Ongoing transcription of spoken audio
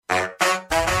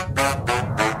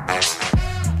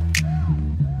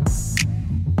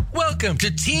Welcome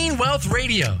to Teen Wealth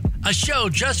Radio, a show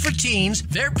just for teens,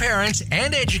 their parents,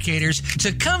 and educators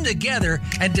to come together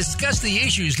and discuss the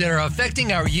issues that are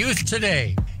affecting our youth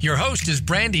today. Your host is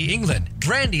Brandy England.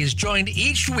 Brandy is joined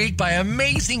each week by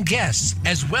amazing guests,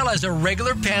 as well as a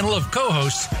regular panel of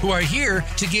co-hosts who are here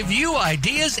to give you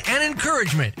ideas and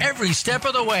encouragement every step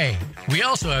of the way. We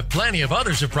also have plenty of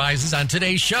other surprises on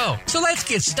today's show. So let's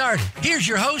get started. Here's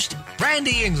your host,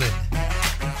 Brandy England.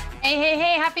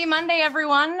 Hey, happy Monday,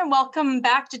 everyone. Welcome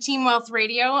back to Teen Wealth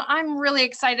Radio. I'm really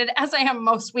excited, as I am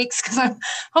most weeks, because I'm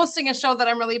hosting a show that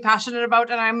I'm really passionate about,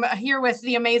 and I'm here with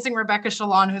the amazing Rebecca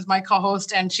Shalon, who's my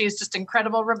co-host, and she's just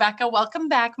incredible. Rebecca, welcome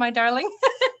back, my darling.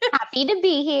 Happy to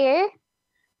be here.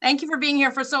 Thank you for being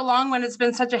here for so long when it's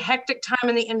been such a hectic time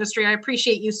in the industry. I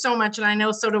appreciate you so much, and I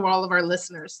know so do all of our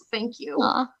listeners. Thank you.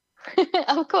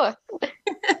 Of course.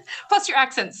 Plus, your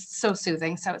accent's so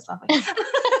soothing, so it's lovely.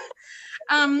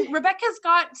 Rebecca's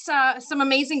got some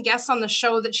amazing guests on the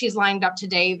show that she's lined up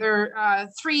today. They're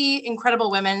three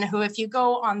incredible women who, if you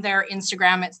go on their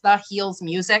Instagram, it's The Heals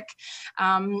Music.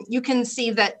 You can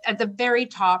see that at the very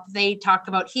top, they talk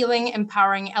about healing,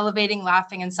 empowering, elevating,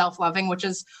 laughing, and self-loving, which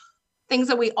is things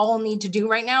that we all need to do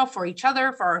right now for each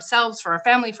other, for ourselves, for our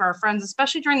family, for our friends,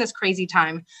 especially during this crazy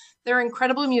time. They're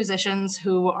incredible musicians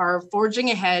who are forging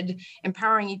ahead,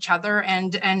 empowering each other,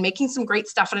 and making some great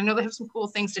stuff. And I know they have some cool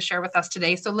things to share with us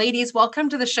today. So ladies, welcome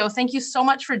to the show. Thank you so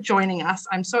much for joining us.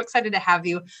 I'm so excited to have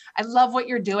you. I love what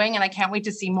you're doing, and I can't wait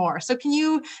to see more. So can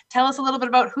you tell us a little bit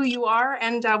about who you are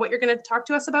and what you're going to talk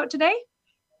to us about today?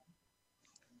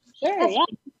 Sure,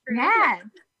 yeah.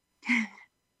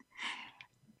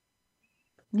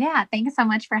 Yeah, thanks so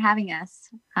much for having us.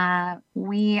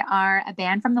 We are a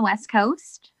band from the West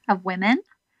Coast of women,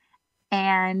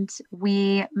 and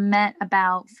we met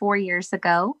about 4 years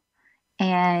ago.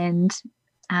 And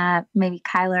maybe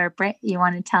Kyla or Britt, you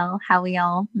want to tell how we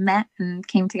all met and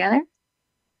came together?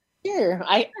 Sure,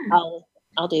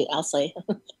 I'll do it. I'll say.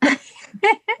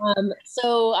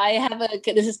 So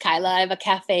this is Kyla. I have a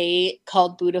cafe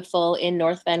called Beautiful in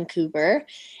North Vancouver,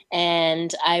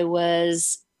 and I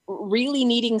was really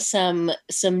needing some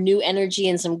new energy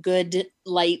and some good,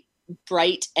 light,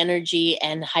 bright energy,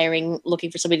 and looking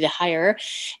for somebody to hire.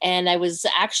 And I was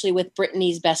actually with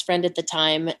Brittany's best friend at the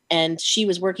time, and she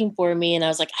was working for me, and I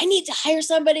was like, I need to hire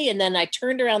somebody. And then I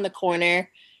turned around the corner.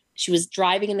 She was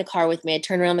driving in the car with me. I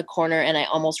turned around the corner and I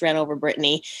almost ran over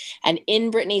Brittany. And in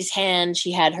Brittany's hand,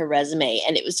 she had her resume.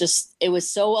 And it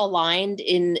was so aligned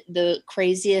in the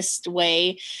craziest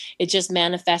way. It just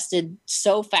manifested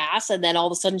so fast. And then all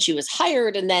of a sudden she was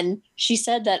hired. And then she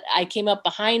said that I came up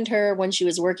behind her when she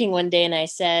was working one day and I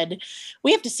said,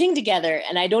 we have to sing together.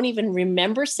 And I don't even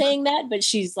remember saying that, but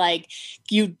she's like,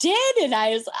 you did? And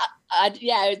I was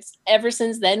it's ever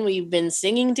since then we've been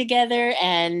singing together,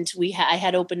 and I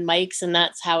had open mics, and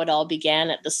that's how it all began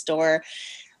at the store.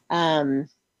 And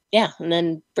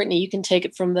then Brittany, you can take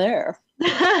it from there.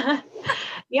 That's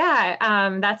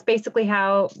basically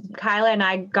how Kyla and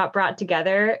I got brought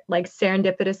together, like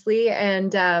serendipitously.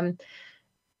 And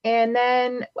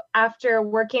then after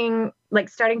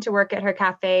starting to work at her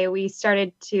cafe, we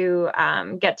started to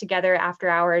get together after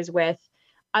hours with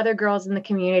other girls in the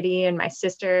community and my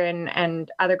sister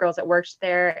and other girls that worked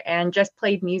there, and just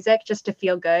played music just to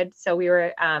feel good. So we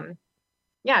were,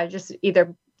 just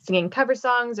either singing cover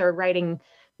songs or writing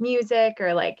music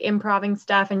or like improvising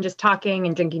stuff and just talking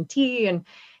and drinking tea and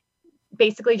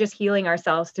basically just healing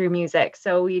ourselves through music.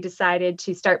 So we decided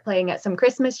to start playing at some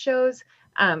Christmas shows,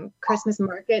 Christmas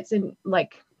markets and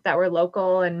like that were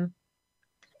local, and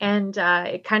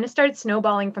it kind of started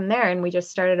snowballing from there. And we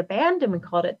just started a band and we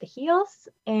called it The Heals.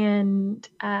 And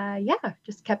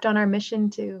just kept on our mission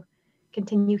to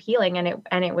continue healing. And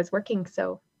it was working.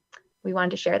 So we wanted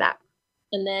to share that.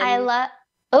 And then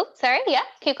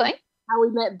Keep going. How we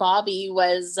met Bobby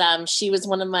was she was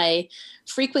one of my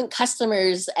frequent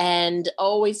customers and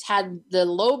always had the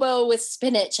Lobo with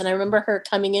spinach. And I remember her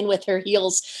coming in with her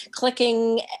heels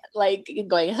clicking, like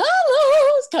going,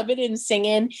 hello, coming in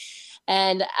singing.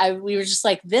 And we were just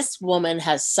like, this woman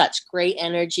has such great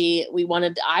energy.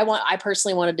 I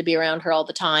personally wanted to be around her all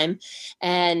the time.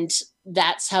 And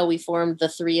that's how we formed the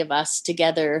three of us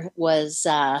together, was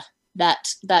that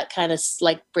kind of,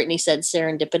 like Brittany said,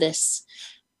 serendipitous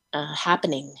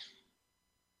happening.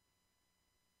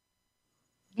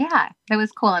 Yeah, it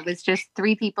was cool. It was just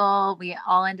three people. We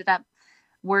all ended up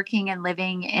working and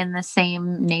living in the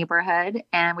same neighborhood,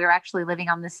 and we were actually living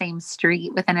on the same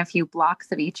street within a few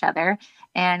blocks of each other.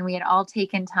 And we had all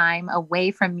taken time away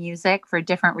from music for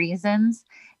different reasons.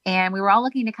 And we were all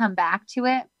looking to come back to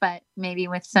it, but maybe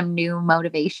with some new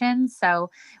motivation.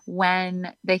 So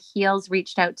when the Heels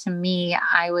reached out to me,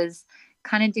 I was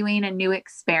kind of doing a new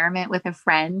experiment with a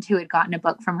friend who had gotten a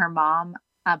book from her mom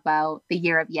about the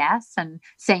year of yes and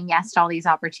saying yes to all these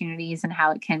opportunities and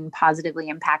how it can positively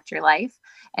impact your life.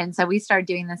 And so we started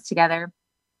doing this together.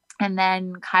 And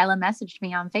then Kyla messaged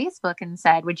me on Facebook and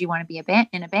said, would you want to be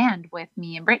in a band with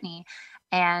me and Brittany?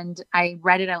 And I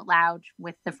read it out loud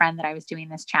with the friend that I was doing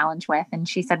this challenge with. And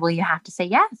she said, well, you have to say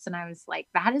yes. And I was like,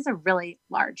 that is a really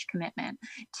large commitment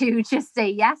to just say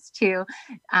yes to,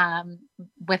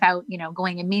 without,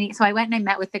 going and meeting. So I went and I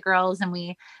met with the girls and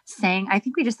we sang. I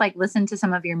think we just listened to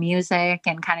some of your music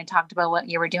and kind of talked about what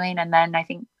you were doing. And then I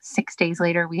think 6 days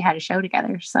later we had a show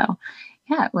together. So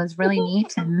yeah, it was really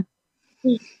neat. And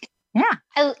yeah.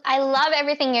 I love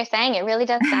everything you're saying. It really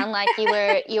does sound like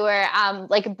you were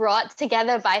brought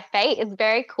together by fate. It's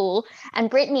very cool. And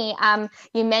Brittany,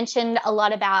 you mentioned a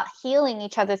lot about healing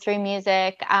each other through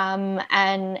music.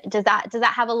 And does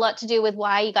that have a lot to do with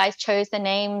why you guys chose the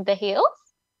name The Heels?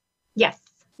 Yes.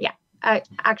 Yeah.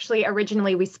 Actually,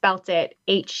 originally we spelt it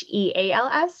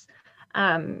HEALS.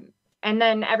 And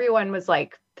then everyone was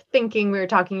thinking we were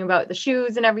talking about the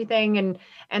shoes and everything.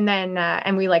 And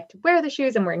then we like to wear the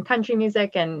shoes and we're in country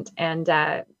music. And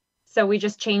so we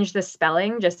just changed the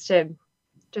spelling just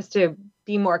to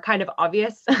be more kind of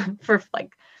obvious for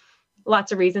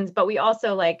lots of reasons. But we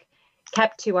also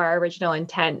kept to our original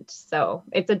intent. So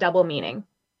it's a double meaning.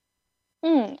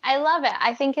 I love it.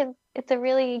 I think it's a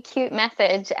really cute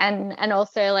message and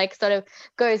also sort of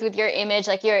goes with your image,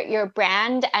 your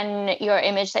brand and your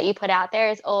image that you put out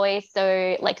there is always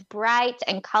so bright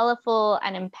and colorful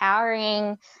and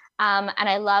empowering. And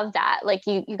I love that.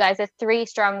 You guys are 3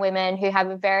 strong women who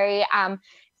have a very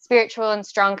spiritual and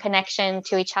strong connection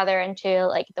to each other and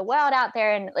to the world out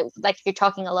there. And you're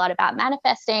talking a lot about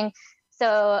manifesting.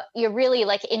 So you're really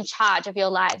in charge of your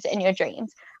lives and your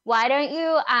dreams. Why don't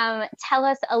you tell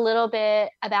us a little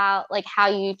bit about how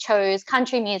you chose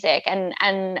country music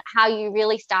and how you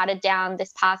really started down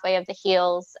this pathway of the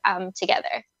Heels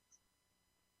together?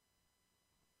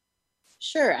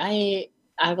 Sure, I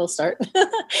will start.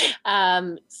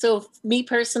 So me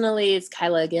personally, it's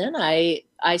Kyla again.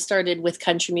 I started with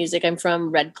country music. I'm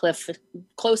from Redcliffe,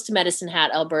 close to Medicine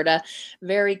Hat, Alberta.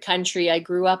 Very country. I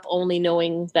grew up only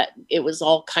knowing that it was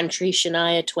all country.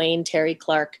 Shania Twain, Terry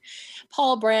Clark,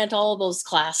 Paul Brandt, all those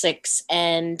classics.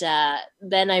 And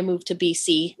then I moved to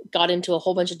BC, got into a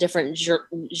whole bunch of different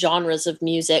genres of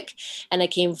music, and I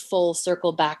came full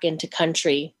circle back into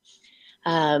country.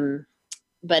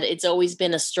 But it's always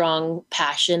been a strong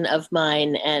passion of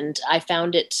mine. And I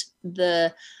found it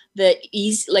the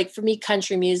easy, for me,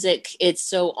 country music, it's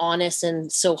so honest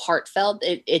and so heartfelt.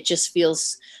 It just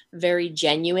feels very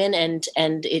genuine and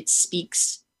it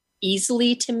speaks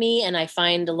easily to me. And I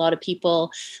find a lot of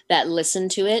people that listen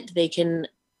to it, they can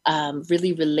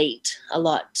really relate a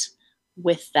lot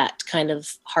with that kind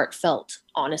of heartfelt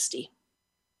honesty.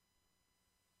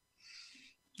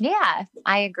 Yeah,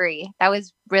 I agree. That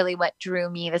was really what drew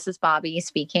me. This is Bobby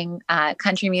speaking.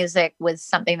 Country music was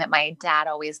something that my dad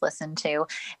always listened to.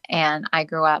 And I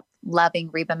grew up loving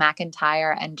Reba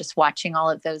McEntire and just watching all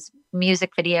of those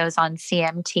music videos on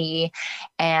CMT.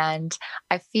 And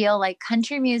I feel like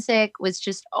country music was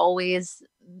just always,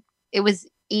 it was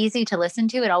easy to listen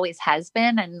to. It always has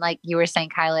been. And like you were saying,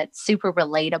 Kyla, it's super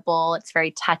relatable. It's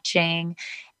very touching.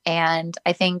 And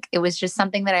I think it was just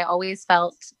something that I always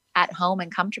felt at home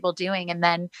and comfortable doing. And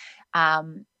then,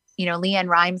 LeAnn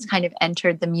Rimes kind of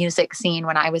entered the music scene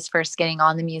when I was first getting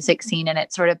on the music scene, and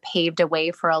it sort of paved a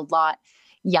way for a lot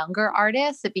younger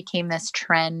artists. It became this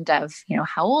trend of,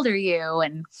 how old are you?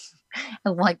 And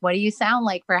what do you sound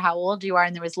like for how old you are?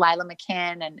 And there was Lila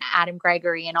McKinn and Adam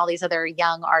Gregory and all these other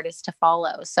young artists to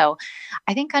follow. So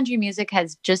I think country music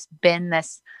has just been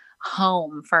this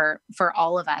home for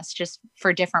all of us, just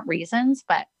for different reasons.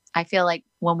 But I feel like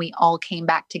when we all came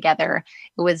back together,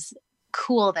 it was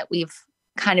cool that we've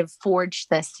kind of forged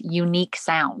this unique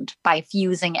sound by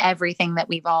fusing everything that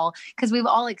because we've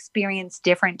all experienced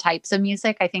different types of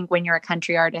music. I think when you're a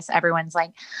country artist, everyone's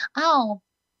like, oh,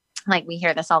 like we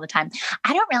hear this all the time.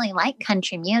 I don't really like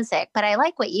country music, but I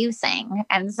like what you sing.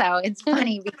 And so it's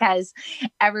funny because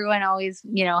everyone always,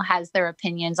 has their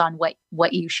opinions on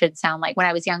what you should sound like. When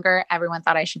I was younger, everyone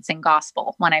thought I should sing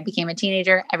gospel. When I became a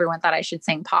teenager, everyone thought I should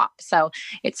sing pop. So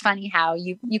it's funny how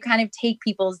you kind of take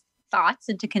people's thoughts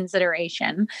into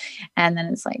consideration. And then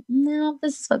it's like, no,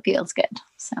 this is what feels good.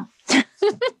 So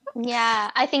yeah,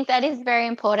 I think that is very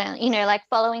important,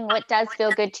 following what does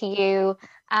feel good to you.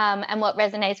 and what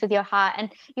resonates with your heart.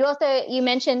 And you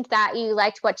mentioned that you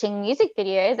liked watching music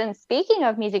videos. And speaking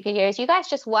of music videos, you guys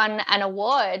just won an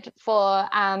award for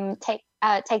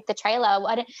Take the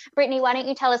Trailer. Brittany, why don't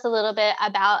you tell us a little bit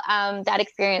about that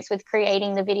experience with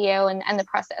creating the video and the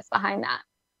process behind that?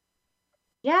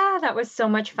 Yeah, that was so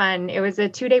much fun. It was a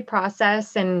 2-day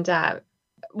process, and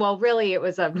really it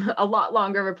was a lot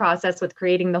longer of a process with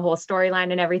creating the whole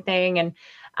storyline and everything,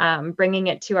 and bringing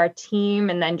it to our team,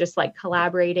 and then just like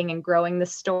collaborating and growing the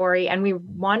story. And we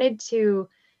wanted to,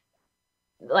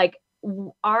 like,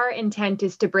 our intent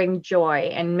is to bring joy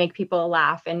and make people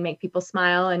laugh and make people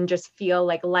smile and just feel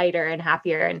like lighter and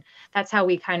happier. And that's how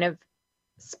we kind of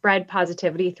spread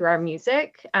positivity through our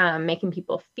music, making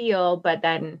people feel, but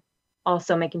then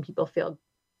also making people feel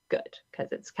good,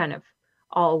 because it's kind of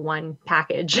all one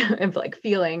package of like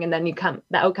feeling, and then the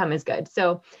outcome is good.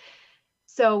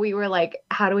 So we were like,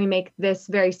 how do we make this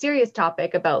very serious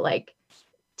topic about like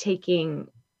taking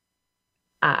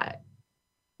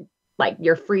like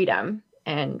your freedom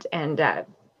and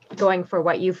going for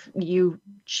what you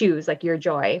choose, like your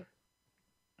joy,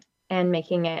 and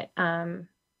making it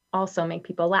also make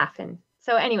people laugh. And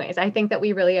so anyways, I think that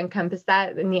we really encompassed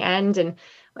that in the end. And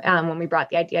when we brought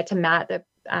the idea to Matt, the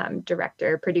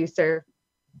director, producer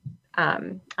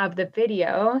of the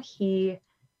video, he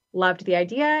loved the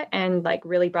idea and like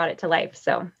really brought it to life.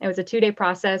 So it was a 2-day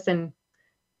process, and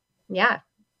yeah,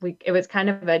 it was kind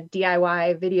of a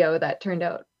DIY video that turned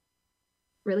out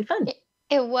really fun.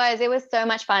 It was so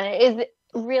much fun. It is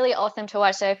really awesome to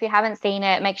watch. So if you haven't seen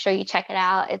it, make sure you check it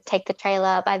out. It's Take the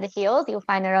Trailer by The Heels. You'll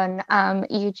find it on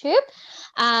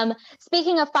YouTube.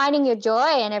 Speaking of finding your joy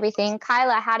and everything,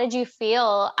 Kyla, how did you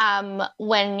feel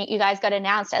when you guys got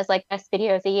announced as like Best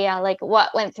Video of the Year? Like,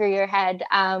 what went through your head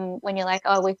when you're like,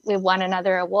 oh, we've won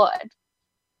another award?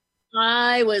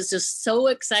 I was just so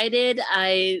excited.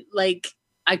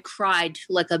 I cried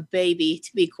like a baby, to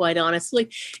be quite honest.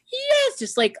 Like, yes,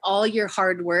 just like all your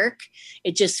hard work.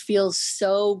 It just feels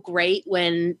so great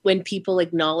when people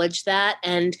acknowledge that,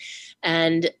 and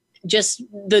just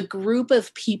the group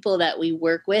of people that we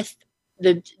work with.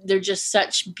 They're just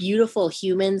such beautiful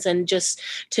humans, and just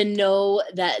to know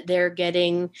that they're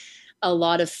getting a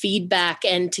lot of feedback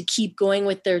and to keep going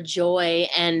with their joy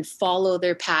and follow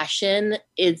their passion.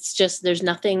 It's just, there's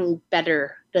nothing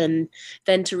better than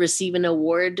to receive an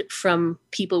award from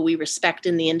people we respect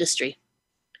in the industry.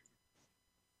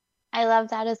 I love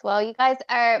that as well. You guys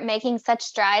are making such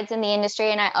strides in the industry,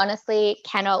 and I honestly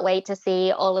cannot wait to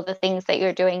see all of the things that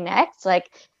you're doing next. Like,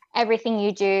 everything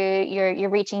you do, you're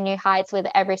reaching new heights with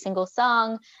every single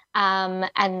song,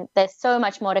 and there's so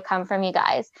much more to come from you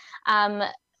guys.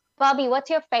 Bobby, what's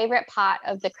your favorite part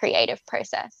of the creative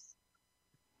process?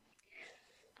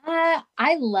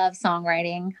 I love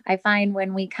songwriting. I find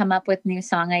when we come up with new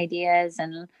song ideas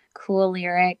and cool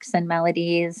lyrics and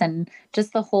melodies, and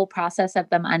just the whole process of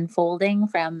them unfolding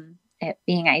from it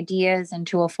being ideas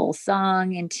into a full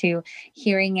song, into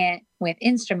hearing it with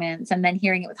instruments, and then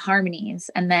hearing it with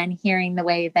harmonies, and then hearing the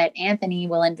way that Anthony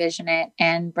will envision it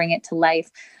and bring it to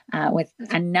life with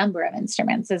a number of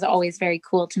instruments is always very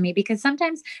cool to me, because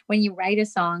sometimes when you write a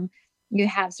song, you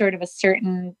have sort of a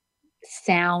certain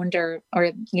sound or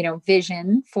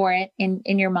vision for it in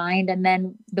your mind, and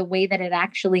then the way that it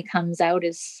actually comes out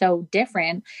is so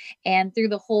different. And through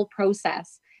the whole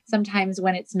process, sometimes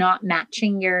when it's not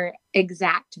matching your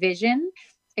exact vision,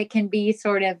 it can be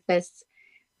sort of this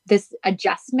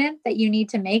adjustment that you need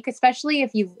to make, especially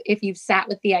if you've sat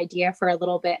with the idea for a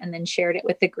little bit and then shared it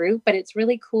with the group. But it's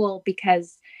really cool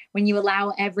because when you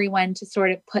allow everyone to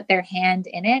sort of put their hand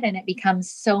in it, and it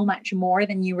becomes so much more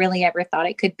than you really ever thought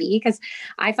it could be. Because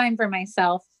I find for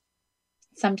myself,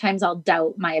 sometimes I'll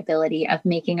doubt my ability of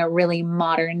making a really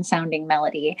modern sounding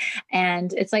melody.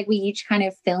 And it's like we each kind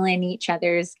of fill in each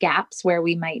other's gaps where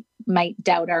we might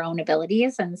doubt our own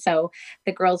abilities. And so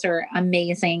the girls are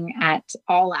amazing at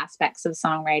all aspects of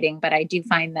songwriting. But I do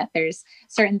find that there's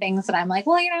certain things that I'm like,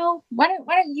 well, why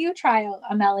don't you try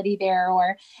a melody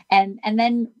there? And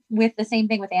then with the same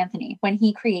thing with Anthony, when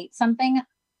he creates something,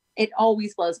 it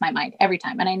always blows my mind every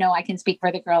time. And I know I can speak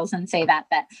for the girls and say that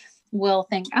we'll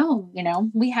think, oh,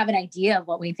 we have an idea of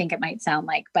what we think it might sound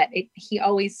like, but he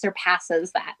always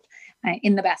surpasses that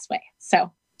in the best way.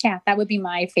 So yeah, that would be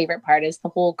my favorite part, is the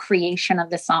whole creation of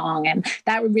the song. And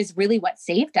that was really what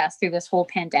saved us through this whole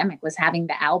pandemic, was having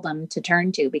the album to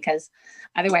turn to, because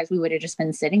otherwise we would have just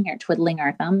been sitting here twiddling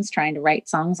our thumbs trying to write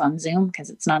songs on Zoom, because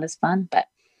it's not as fun, but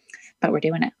we're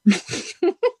doing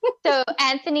it. So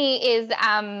Anthony is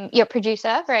your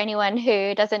producer, for anyone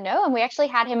who doesn't know, and we actually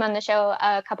had him on the show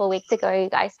a couple of weeks ago. You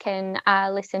guys can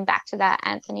listen back to that.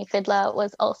 Anthony Fiddler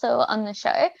was also on the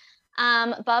show.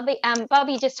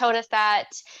 Bobby just told us that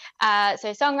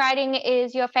so songwriting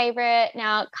is your favorite.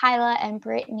 Now, Kyla and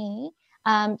Brittany,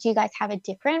 do you guys have a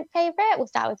different favorite? We'll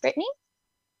start with Brittany.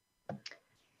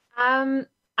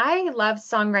 I love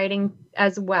songwriting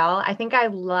as well. I think I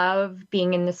love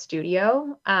being in the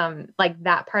studio. Like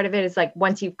that part of it is like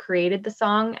once you've created the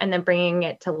song and then bringing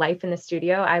it to life in the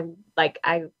studio. I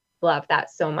love that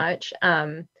so much.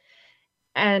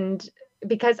 And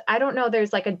because I don't know,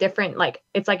 there's like a different, like,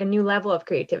 it's like a new level of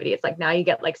creativity. It's like now you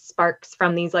get like sparks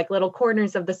from these like little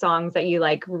corners of the songs that you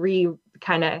like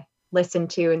kind of listen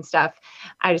to and stuff.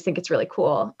 I just think it's really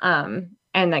cool. And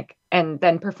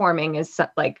then performing is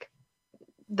like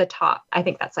the top. I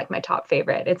think that's like my top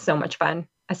favorite. It's so much fun,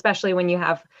 especially when you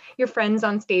have your friends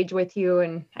on stage with you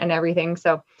and everything.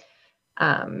 So,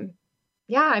 yeah,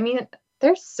 I mean,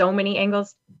 there's so many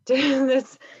angles to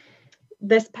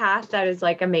this path that is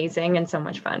like amazing and so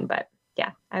much fun. But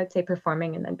yeah, I would say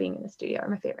performing and then being in the studio are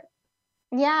my favorite.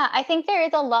 Yeah, I think there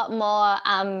is a lot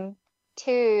more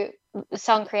to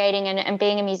song creating and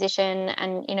being a musician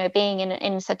and, you know, being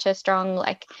in such a strong,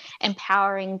 like,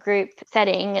 empowering group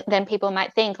setting than people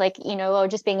might think. Like, you know, or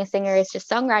just being a singer is just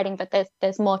songwriting, but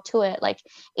there's more to it. Like,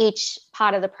 each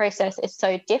part of the process is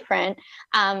so different.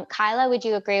 Kyla, would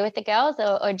you agree with the girls,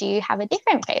 or do you have a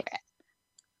different favorite?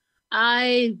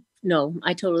 No,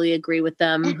 I totally agree with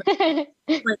them.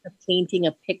 It's like painting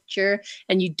a picture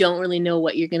and you don't really know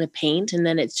what you're going to paint. And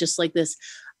then it's just like this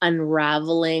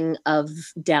unraveling of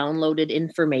downloaded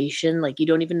information. Like you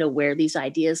don't even know where these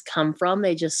ideas come from.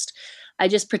 I just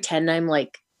pretend I'm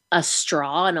like a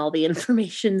straw and all the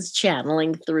information's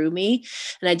channeling through me.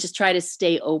 And I just try to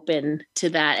stay open to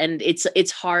that. And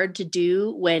it's hard to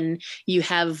do when you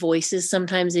have voices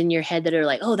sometimes in your head that are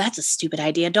like, oh, that's a stupid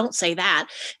idea. Don't say that.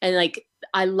 And like,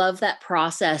 I love that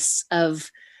process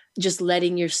of just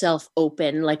letting yourself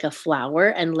open like a flower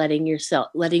and letting your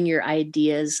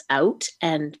ideas out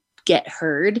and get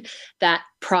heard. That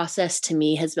process to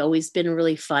me has always been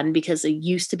really fun because it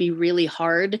used to be really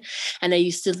hard. And I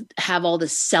used to have all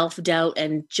this self-doubt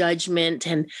and judgment,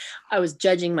 and I was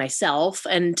judging myself.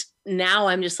 And now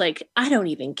I'm just like, I don't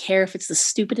even care if it's the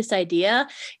stupidest idea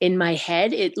in my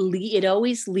head. It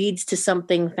always leads to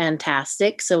something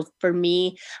fantastic. So for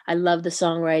me, I love the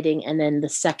songwriting. And then the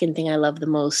second thing I love the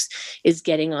most is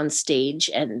getting on stage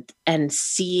and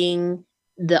seeing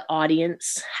the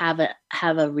audience have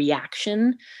a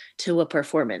reaction to a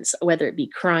performance, whether it be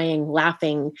crying,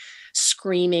 laughing,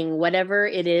 screaming, whatever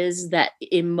it is that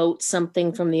emotes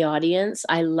something from the audience.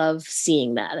 I love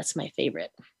seeing that. That's my favorite.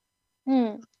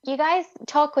 You guys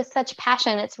talk with such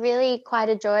passion. It's really quite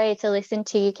a joy to listen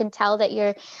to. You can tell that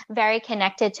you're very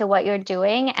connected to what you're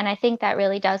doing. And I think that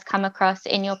really does come across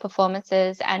in your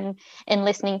performances and in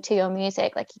listening to your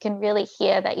music. Like, you can really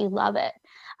hear that you love it.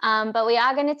 But we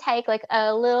are going to take like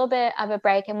a little bit of a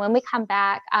break. And when we come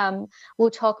back,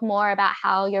 we'll talk more about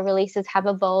how your releases have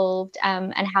evolved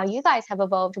and how you guys have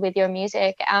evolved with your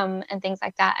music and things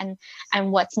like that,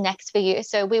 and what's next for you.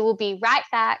 So we will be right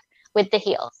back with The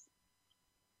Heels.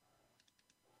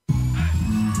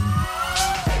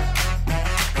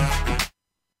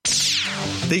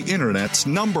 The Internet's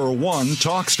 #1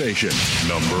 talk station.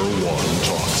 #1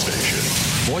 talk station.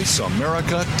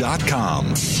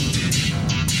 VoiceAmerica.com.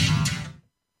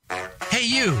 Hey,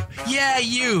 you. Yeah,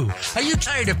 you. Are you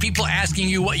tired of people asking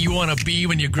you what you want to be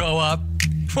when you grow up?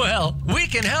 Well, we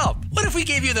can help. What if we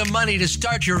gave you the money to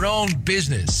start your own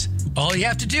business? All you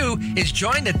have to do is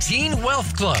join the Teen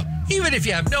Wealth Club. Even if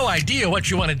you have no idea what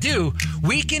you want to do,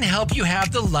 we can help you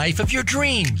have the life of your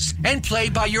dreams and play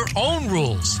by your own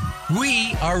rules.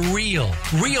 We are real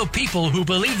people who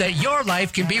believe that your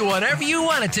life can be whatever you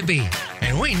want it to be.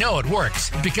 And we know it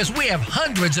works because we have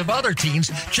hundreds of other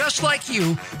teens just like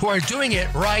you who are doing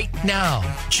it right now.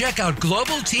 Check out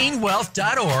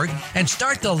globalteenwealth.org and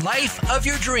start the life of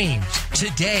your dreams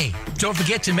today. Don't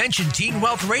forget to mention Teen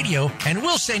Wealth Radio and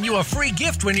we'll send you a free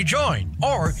gift when you join.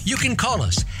 Or you can call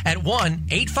us at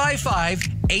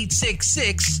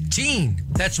 1-855-866-TEEN.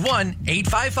 That's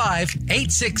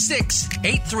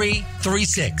 1-855-866-8336.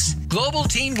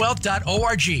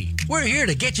 globalteenwealth.org. We're here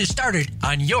to get you started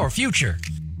on your future.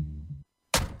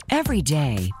 Every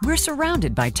day, we're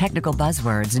surrounded by technical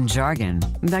buzzwords and jargon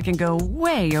that can go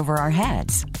way over our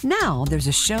heads. Now, there's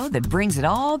a show that brings it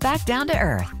all back down to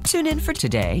earth. Tune in for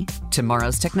Today,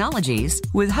 Tomorrow's Technologies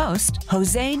with host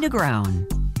Jose Negron.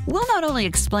 We'll not only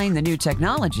explain the new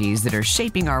technologies that are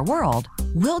shaping our world,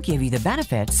 we'll give you the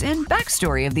benefits and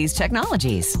backstory of these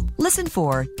technologies. Listen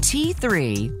for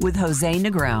T3 with Jose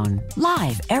Negron,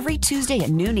 live every Tuesday at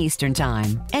noon Eastern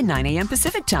Time and 9 a.m.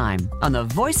 Pacific Time on the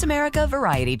Voice America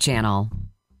Variety Channel.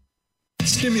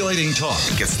 Stimulating talk.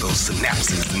 Gets those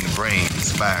synapses in the brain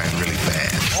firing really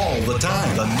fast. All the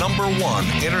time. The number one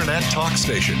internet talk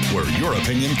station where your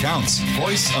opinion counts.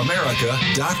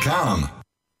 VoiceAmerica.com.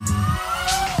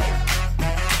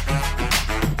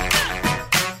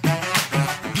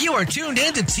 You are tuned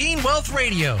in to Teen Wealth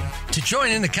Radio. To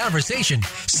join in the conversation,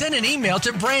 send an email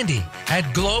to Brandy at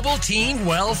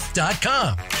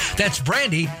globalteenwealth.com. That's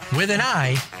Brandy with an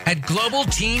I at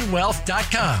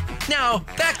globalteenwealth.com. Now,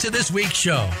 back to this week's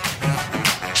show.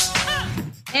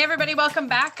 Hey, everybody, welcome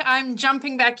back. I'm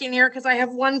jumping back in here because I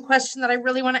have one question that I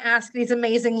really want to ask these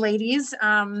amazing ladies.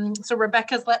 So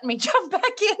Rebecca's letting me jump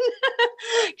back in.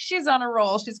 She's on a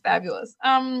roll. She's fabulous.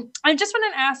 I just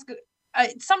want to ask,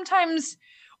 sometimes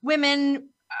women,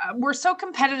 we're so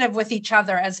competitive with each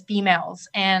other as females,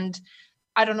 and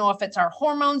I don't know if it's our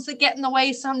hormones that get in the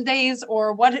way some days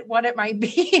or what it might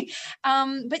be.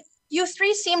 But you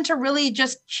three seem to really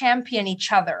just champion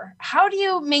each other. How do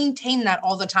you maintain that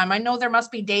all the time? I know there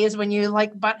must be days when you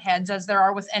like butt heads, as there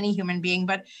are with any human being,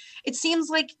 but it seems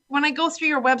like when I go through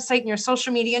your website and your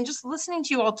social media and just listening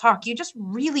to you all talk, you just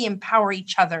really empower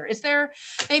each other. Is there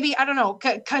maybe, I don't know,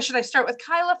 should I start with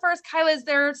Kyla first? Kyla, is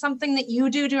there something that you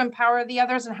do to empower the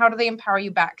others, and how do they empower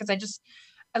you back? Because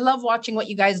I love watching what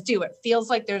you guys do. It feels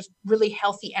like there's really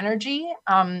healthy energy.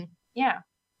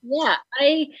 Yeah,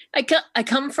 I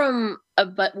come from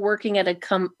but working at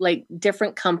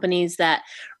different companies that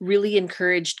really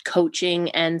encouraged coaching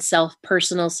and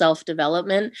personal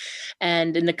self-development.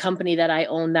 And in the company that I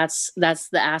own, that's the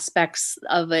aspects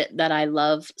of it that I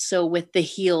love. So with the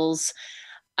Heels,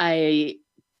 I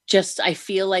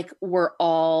feel like we're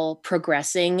all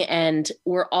progressing, and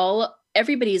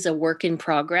everybody's a work in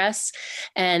progress.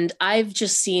 And I've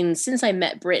just seen, since I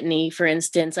met Brittany, for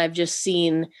instance, I've just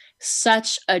seen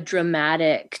such a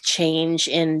dramatic change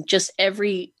in just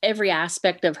every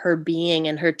aspect of her being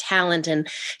and her talent and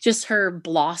just her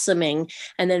blossoming.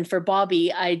 And then for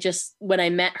Bobby, when I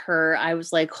met her, I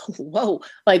was like, whoa,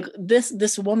 like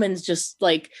this woman's just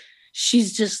like,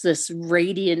 she's just this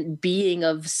radiant being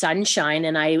of sunshine.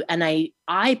 And I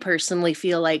personally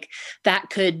feel like that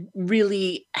could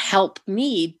really help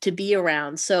me to be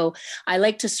around. So I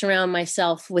like to surround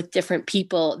myself with different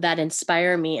people that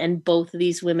inspire me. And both of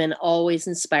these women always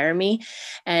inspire me,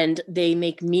 and they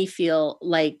make me feel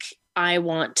like I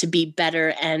want to be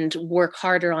better and work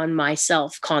harder on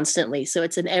myself constantly. So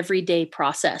it's an everyday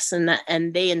process,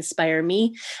 and they inspire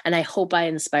me, and I hope I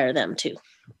inspire them too.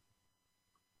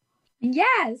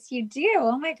 Yes, you do.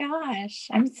 Oh my gosh.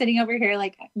 I'm sitting over here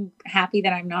like happy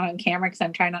that I'm not on camera because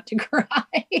I'm trying not to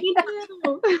cry.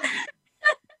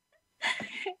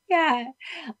 Yeah.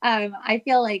 I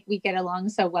feel like we get along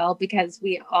so well because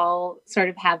we all sort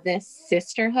of have this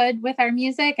sisterhood with our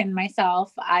music. And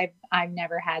myself, I've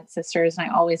never had sisters, and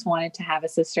I always wanted to have a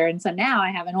sister. And so now I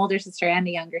have an older sister and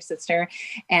a younger sister.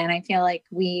 And I feel like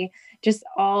we just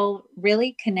all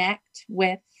really connect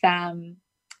with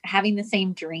having the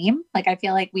same dream. Like, I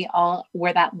feel like we all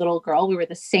were that little girl. We were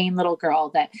the same little girl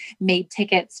that made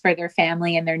tickets for their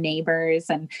family and their neighbors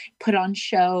and put on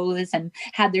shows and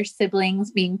had their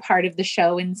siblings being part of the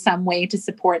show in some way to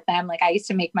support them. Like, I used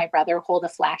to make my brother hold a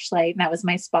flashlight, and that was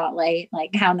my spotlight.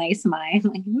 Like, how nice am I?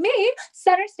 Like, me,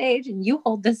 center stage, and you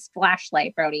hold this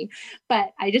flashlight, Brody.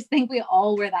 But I just think we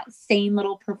all were that same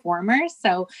little performer.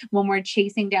 So when we're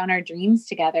chasing down our dreams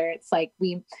together, it's like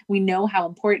we know how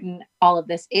important all of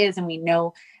this is, and we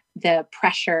know the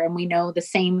pressure, and we know the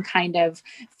same kind of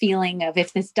feeling of,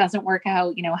 if this doesn't work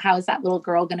out, how is that little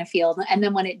girl going to feel? And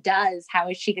then when it does, how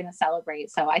is she going to celebrate?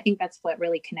 So I think that's what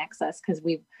really connects us, because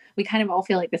we kind of all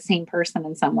feel like the same person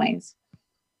in some ways.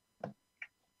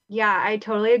 Yeah, I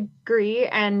totally agree.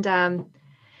 And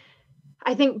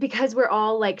I think because we're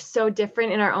all like so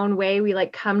different in our own way, we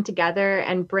like come together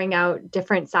and bring out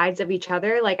different sides of each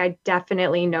other. Like, I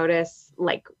definitely notice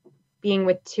like being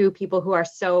with two people who are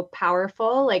so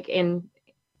powerful, like in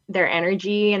their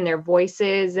energy and their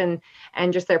voices and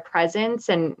just their presence.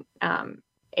 And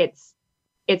it's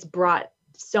brought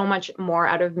so much more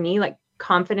out of me, like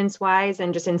confidence wise,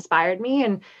 and just inspired me.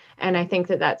 And I think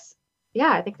that's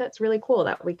really cool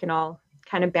that we can all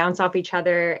kind of bounce off each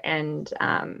other. And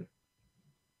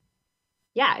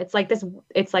it's like this,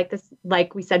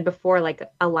 like we said before, like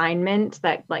alignment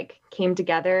that like came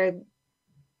together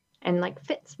and like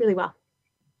fits really well.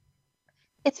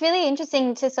 It's really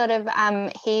interesting to sort of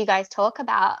hear you guys talk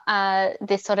about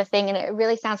this sort of thing. And it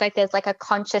really sounds like there's like a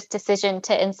conscious decision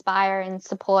to inspire and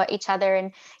support each other.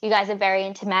 And you guys are very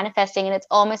into manifesting, and it's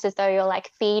almost as though you're like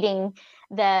feeding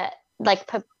the like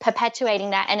perpetuating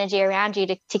that energy around you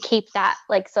to keep that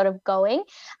like sort of going.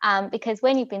 Because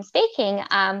when you've been speaking,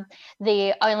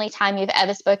 the only time you've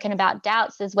ever spoken about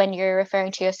doubts is when you're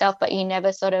referring to yourself, but you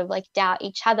never sort of like doubt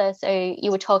each other. So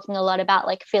you were talking a lot about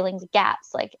like filling the gaps,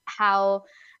 like how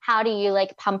do you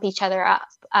like pump each other up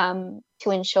to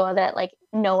ensure that like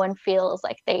no one feels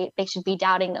like they should be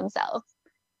doubting themselves?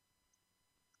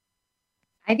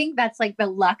 I think that's like the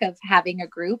luck of having a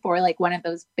group, or like one of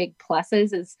those big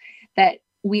pluses is that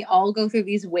we all go through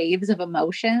these waves of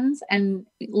emotions. And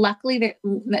luckily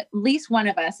at least one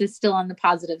of us is still on the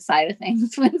positive side of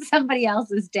things when somebody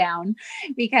else is down,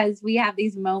 because we have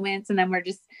these moments and then we're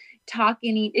just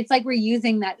talking. It's like we're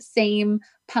using that same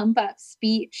pump up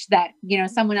speech that, you know,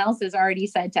 someone else has already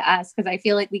said to us. Cause I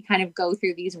feel like we kind of go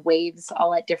through these waves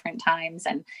all at different times.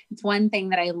 And it's one thing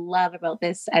that I love about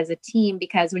this as a team,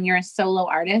 because when you're a solo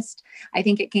artist, I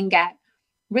think it can get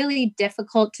really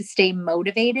difficult to stay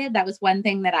motivated. That was one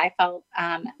thing that I felt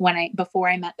before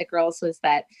I met the girls, was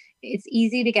that it's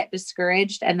easy to get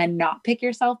discouraged and then not pick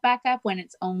yourself back up when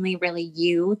it's only really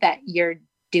you that you're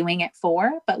doing it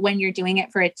for. But when you're doing it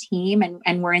for a team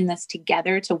and we're in this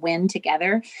together to win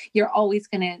together, you're always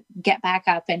going to get back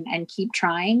up and keep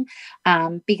trying,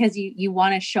 because you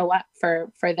want to show up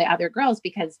for the other girls,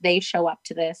 because they show up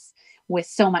to this with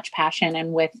so much passion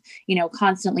and with, you know,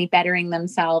 constantly bettering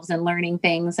themselves and learning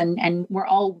things. And we're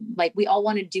all like, we all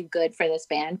want to do good for this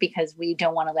band because we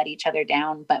don't want to let each other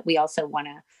down, but we also want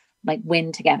to like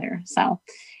win together. So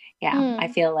yeah, I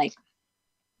feel like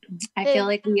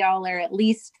we all are, at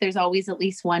least there's always at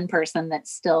least one person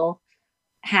that's still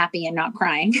happy and not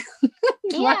crying.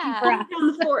 Yeah.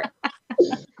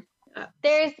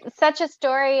 There's such a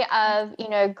story of, you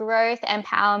know, growth,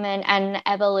 empowerment, and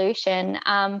evolution.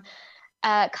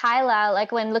 Kyla,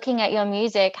 like when looking at your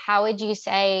music, how would you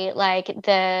say like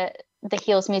the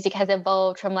Heels music has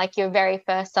evolved from like your very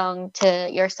first song to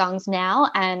your songs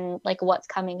now, and like what's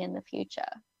coming in the future?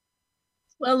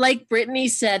 Well, like Brittany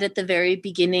said at the very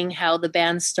beginning, how the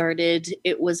band started,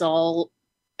 it was all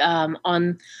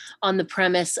on the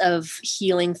premise of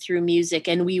healing through music.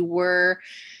 And we were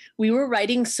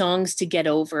writing songs to get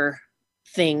over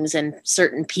things and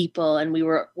certain people. And we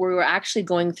were actually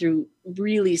going through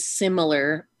really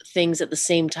similar things at the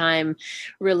same time,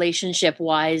 relationship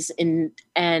wise,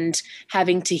 and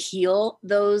having to heal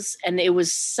those. And it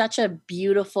was such a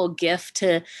beautiful gift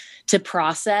to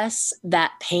process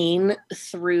that pain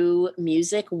through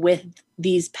music with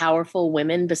these powerful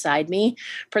women beside me.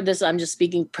 For this, I'm just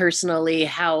speaking personally,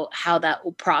 how that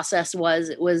process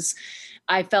was.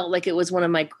 I felt like it was one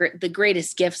of the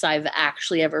greatest gifts I've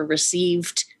actually ever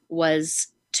received, was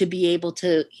to be able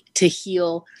to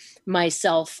heal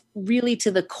myself really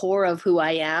to the core of who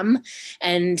I am,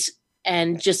 and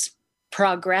just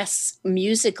progress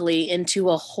musically into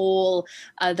a whole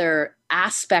other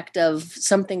aspect of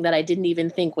something that I didn't even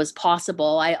think was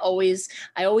possible. I always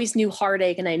knew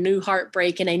heartache, and I knew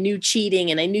heartbreak, and I knew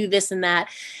cheating, and I knew this and that.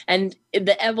 And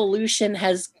the evolution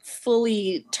has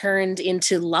fully turned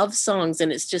into love songs.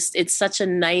 And it's such a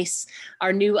nice,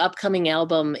 our new upcoming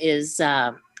album is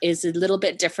a little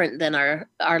bit different than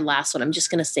our last one. I'm just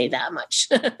going to say that much.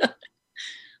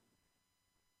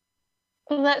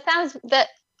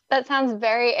 That sounds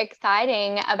very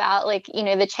exciting about, like, you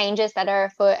know, the changes that are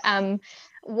afoot.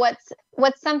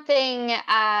 What's something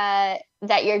that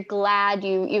you're glad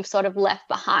you've sort of left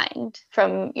behind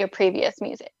from your previous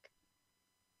music?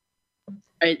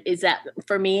 Is that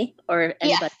for me or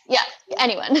anybody? Yeah,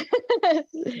 anyone.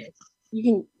 You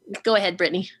can go ahead,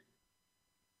 Brittany.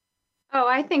 Oh,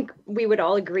 I think we would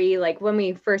all agree, like when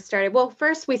we first started,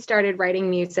 we started writing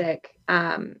music,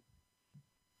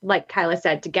 like Kyla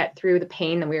said, to get through the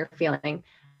pain that we were feeling.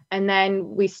 And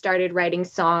then we started writing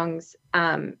songs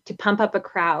to pump up a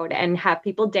crowd and have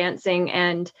people dancing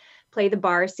and play the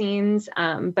bar scenes,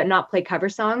 but not play cover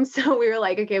songs. So we were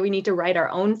like, okay, we need to write our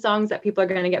own songs that people are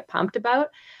going to get pumped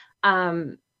about,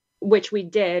 which we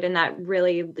did. And that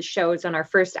really shows on our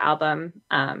first album.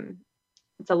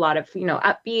 It's a lot of, you know,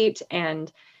 upbeat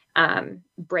and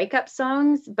breakup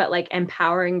songs, but like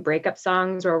empowering breakup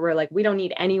songs where we're like, we don't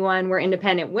need anyone, we're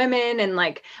independent women. And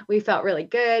like, we felt really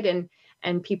good.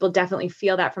 And people definitely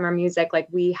feel that from our music. Like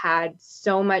we had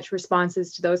so much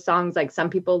responses to those songs. Like some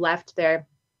people left their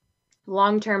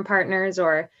long-term partners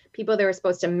or people they were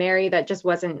supposed to marry that just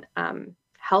wasn't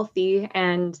healthy,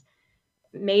 and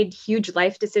made huge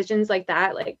life decisions like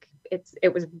that. Like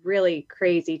it was really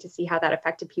crazy to see how that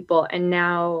affected people. And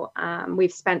now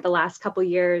we've spent the last couple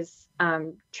years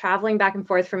traveling back and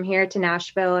forth from here to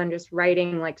Nashville and just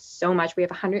writing like so much. We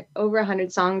have over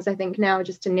 100 songs, I think now,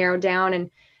 just to narrow down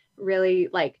and really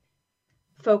like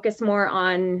focus more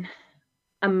on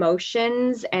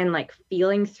emotions and like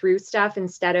feeling through stuff,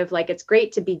 instead of like, it's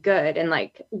great to be good and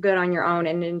like good on your own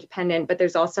and independent, but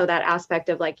there's also that aspect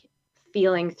of like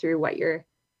feeling through what you're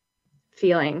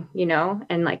feeling, you know,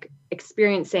 and like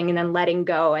experiencing and then letting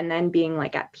go and then being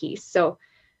like at peace. So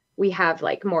we have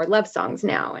like more love songs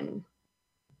now, and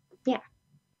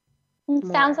it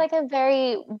sounds like a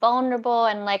very vulnerable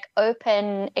and like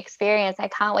open experience. I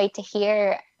can't wait to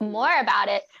hear more about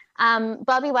it.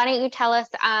 Bobby, why don't you tell us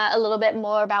a little bit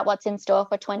more about what's in store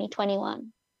for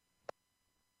 2021?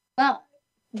 Well,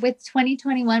 with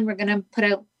 2021, we're going to put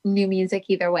out new music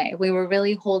either way. We were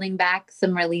really holding back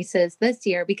some releases this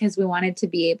year because we wanted to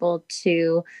be able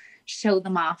to show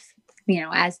them off, you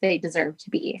know, as they deserve to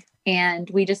be. And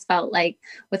we just felt like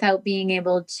without being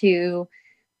able to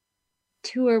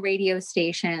tour radio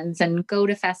stations and go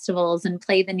to festivals and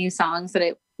play the new songs, that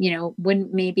it, you know,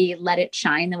 wouldn't maybe let it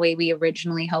shine the way we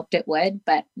originally hoped it would.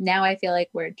 But now I feel like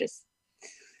we're just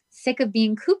sick of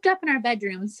being cooped up in our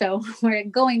bedrooms. So we're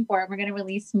going for it. We're going to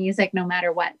release music no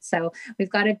matter what. So we've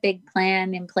got a big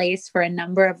plan in place for a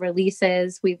number of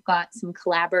releases. We've got some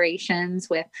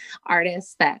collaborations with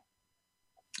artists that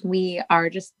we are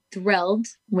just thrilled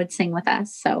would sing with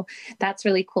us. So that's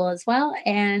really cool as well.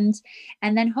 And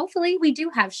then hopefully we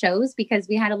do have shows, because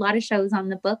we had a lot of shows on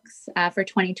the books for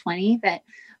 2020 that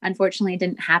unfortunately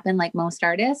didn't happen like most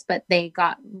artists, but they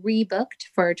got rebooked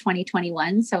for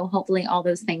 2021. So hopefully all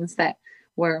those things that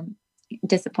were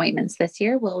disappointments this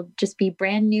year will just be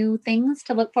brand new things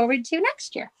to look forward to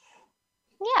next year.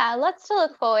 Yeah, lots to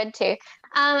look forward to.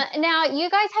 Now, you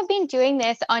guys have been doing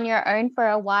this on your own for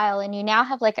a while, and you now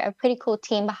have like a pretty cool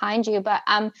team behind you. But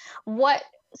what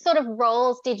sort of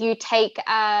roles did you take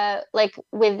like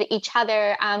with each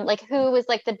other? Like who was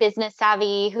like the business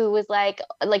savvy, who was like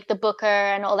the booker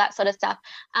and all that sort of stuff?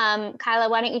 Kyla,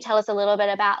 why don't you tell us a little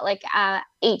bit about like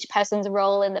each person's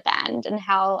role in the band and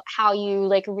how you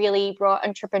like really brought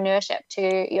entrepreneurship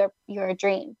to your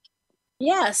dream?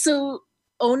 Yeah, so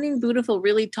owning Bootiful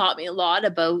really taught me a lot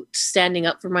about standing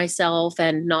up for myself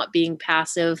and not being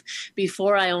passive.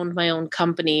 Before I owned my own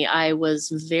company, I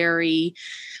was a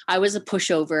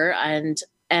pushover,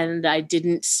 and I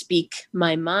didn't speak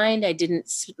my mind. I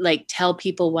didn't like tell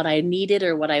people what I needed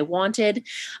or what I wanted.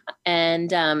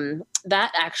 And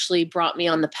that actually brought me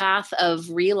on the path of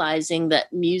realizing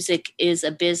that music is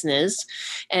a business.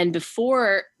 And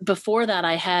before that,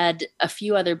 I had a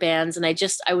few other bands, and I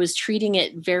was treating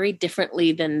it very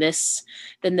differently than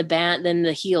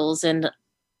the Heels. And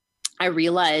I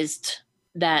realized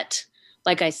that,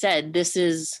 like I said, this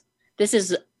is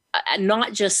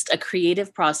not just a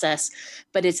creative process,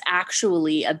 but it's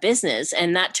actually a business.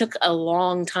 And that took a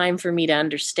long time for me to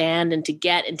understand and to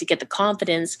get the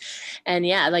confidence. And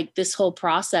yeah, like this whole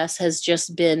process has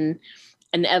just been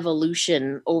an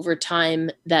evolution over time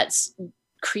that's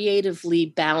creatively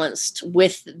balanced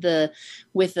with the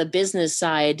business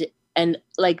side. And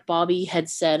like Bobby had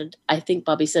said, I think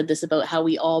Bobby said this about how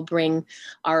we all bring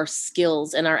our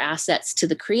skills and our assets to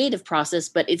the creative process,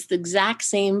 but it's the exact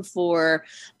same for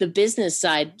the business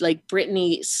side. Like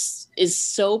Brittany is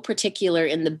so particular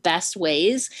in the best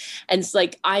ways. And it's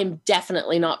like, I'm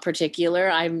definitely not particular.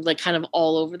 I'm like kind of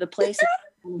all over the place.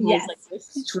 Yes. Like this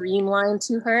streamline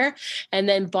to her. And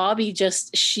then Bobby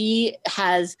she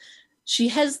has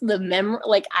the memory,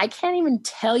 like I can't even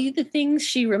tell you the things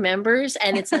she remembers.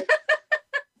 And it's like,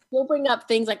 we'll bring up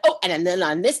things like, oh, and then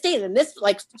on this date, and this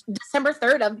like December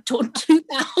 3rd of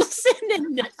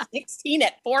 2016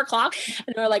 at 4:00.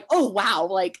 And they're like, oh, wow.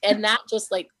 Like, and that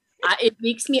just like, it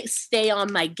makes me stay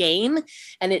on my game.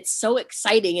 And it's so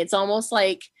exciting. It's almost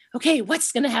like, okay,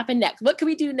 what's going to happen next? What can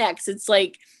we do next? It's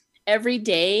like every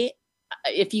day,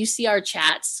 if you see our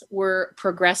chats, we're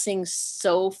progressing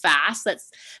so fast.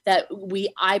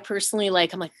 I personally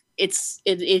like, I'm like,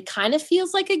 it kind of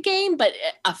feels like a game, but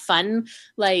a fun,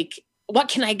 like, what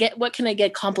can I get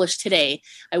accomplished today?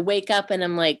 I wake up and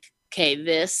I'm like, okay,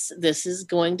 this is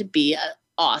going to be an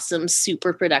awesome,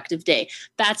 super productive day.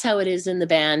 That's how it is in the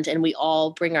band. And we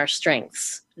all bring our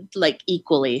strengths like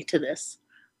equally to this.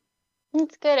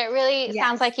 It's good. It really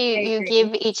sounds like you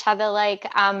give each other like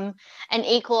an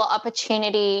equal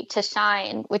opportunity to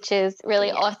shine, which is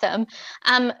really awesome.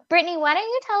 Brittany, why don't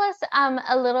you tell us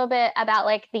a little bit about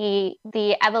like the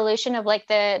evolution of like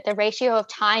the ratio of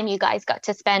time you guys got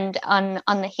to spend on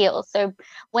the Heels. So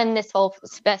when this all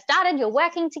first started, you're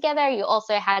working together. You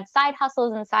also had side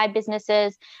hustles and side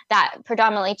businesses that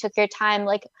predominantly took your time.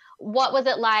 Like, what was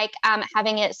it like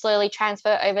having it slowly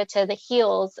transfer over to the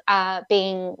Heels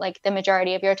being like the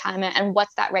majority of your time, and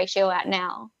what's that ratio at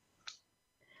now?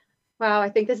 Wow, I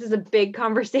think this is a big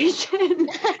conversation.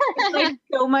 It's like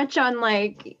so much on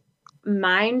like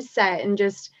mindset, and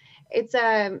just,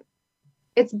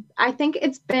 I think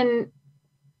it's been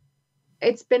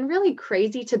really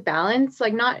crazy to balance,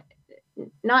 like not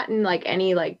in like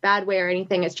any like bad way or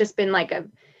anything. It's just been like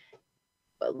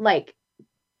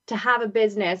to have a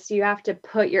business, you have to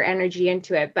put your energy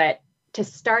into it, but to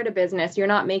start a business, you're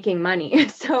not making money.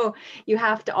 So you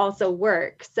have to also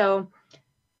work. So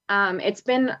it's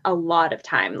been a lot of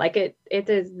time. Like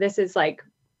this is like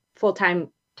full-time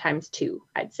times 2,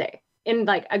 I'd say, in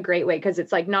like a great way. Cause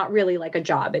it's like not really like a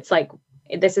job. It's like,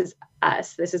 this is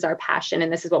us, this is our passion,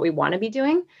 and this is what we want to be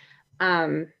doing.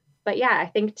 But yeah, I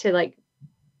think to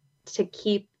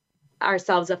keep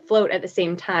ourselves afloat at the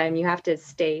same time, you have to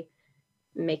stay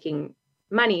making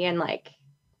money, and like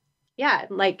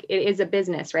it is a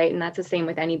business, right? And that's the same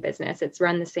with any business. It's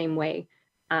run the same way.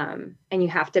 And you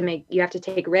have to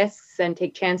take risks and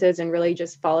take chances and really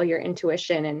just follow your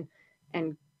intuition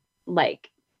and like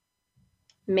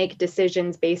make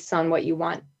decisions based on what you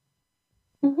want,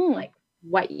 like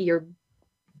what your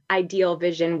ideal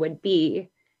vision would be,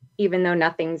 even though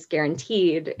nothing's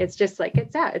guaranteed. It's just like,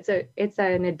 it's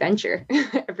an adventure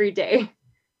every day.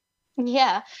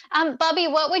 Yeah. Bobby,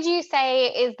 what would you say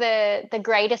is the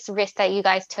greatest risk that you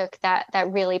guys took that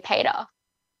really paid off?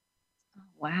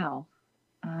 Wow.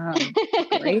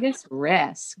 Greatest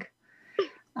risk.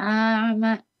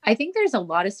 I think there's a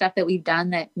lot of stuff that we've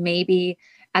done that maybe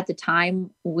at the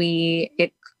time I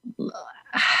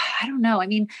don't know. I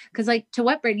mean, because like to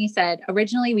what Brittany said,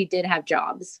 originally we did have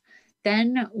jobs.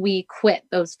 Then we quit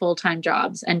those full-time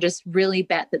jobs and just really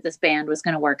bet that this band was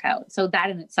going to work out. So that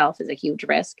in itself is a huge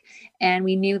risk. And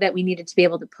we knew that we needed to be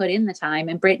able to put in the time.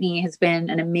 And Brittany has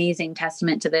been an amazing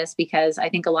testament to this, because I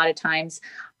think a lot of times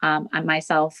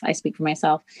I speak for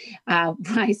myself,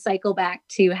 I cycle back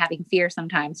to having fear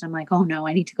sometimes. I'm like, oh no,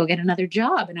 I need to go get another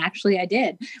job. And actually I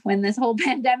did. When this whole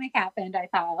pandemic happened, I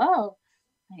thought, oh,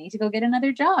 I need to go get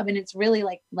another job. And it's really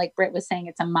like Britt was saying,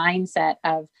 it's a mindset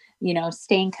of,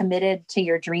 staying committed to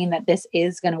your dream that this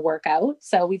is going to work out.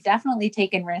 So we've definitely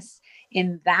taken risks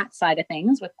in that side of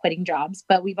things with quitting jobs,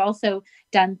 but we've also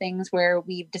done things where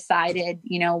we've decided,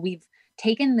 we've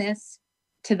taken this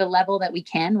to the level that we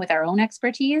can with our own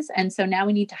expertise. And so now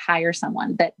we need to hire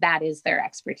someone that is their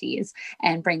expertise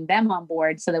and bring them on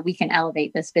board so that we can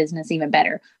elevate this business even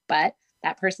better. But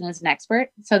that person is an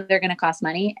expert, so they're going to cost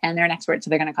money, and they're an expert,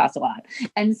 so they're going to cost a lot.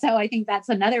 And so I think that's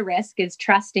another risk, is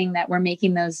trusting that we're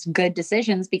making those good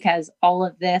decisions, because all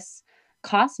of this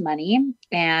costs money.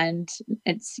 And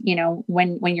it's,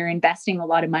 when you're investing a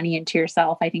lot of money into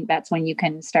yourself, I think that's when you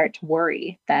can start to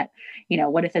worry that,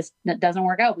 what if this doesn't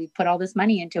work out? We've put all this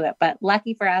money into it, but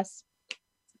lucky for us,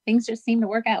 things just seem to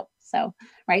work out. So,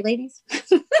 right, ladies?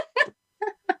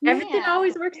 Everything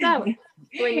always works out.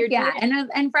 When you're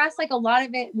and for us, like a lot of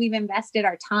it, we've invested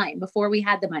our time. Before we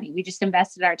had the money, we just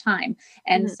invested our time.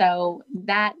 And so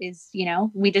that is,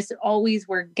 we just always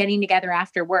were getting together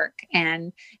after work,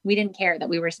 and we didn't care that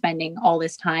we were spending all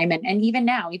this time. And even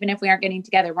now, even if we aren't getting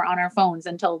together, we're on our phones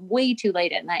until way too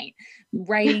late at night,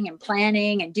 writing and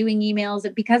planning and doing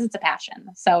emails, because it's a passion.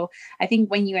 So I think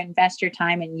when you invest your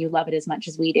time and you love it as much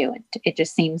as we do, it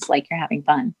just seems like you're having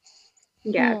fun.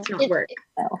 Yeah, it's not work.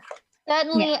 So.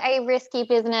 Certainly a risky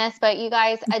business, but you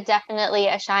guys are definitely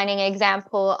a shining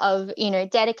example of,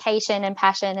 dedication and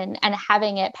passion and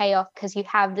having it pay off because you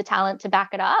have the talent to back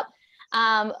it up.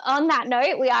 On that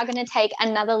note, we are going to take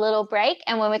another little break.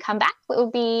 And when we come back, we'll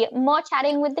be more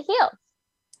chatting with the Heels.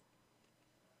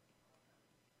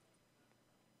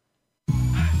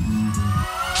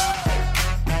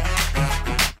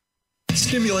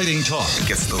 Stimulating talk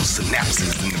gets those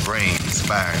synapses in the brain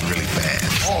firing really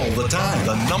fast. All the time.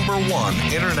 The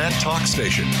 #1 internet talk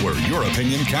station where your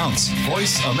opinion counts.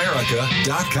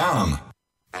 VoiceAmerica.com.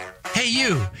 Hey,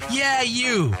 you. Yeah,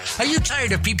 you. Are you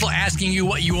tired of people asking you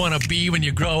what you want to be when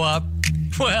you grow up?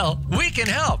 Well, we can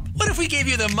help. What if we gave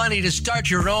you the money to start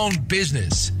your own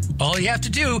business? All you have to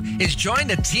do is join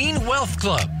the Teen Wealth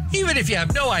Club. Even if you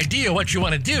have no idea what you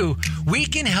want to do, we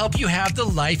can help you have the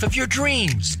life of your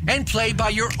dreams and play by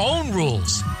your own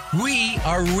rules. We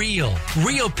are real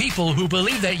people who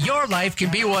believe that your life can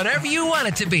be whatever you want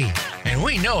it to be. And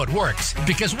we know it works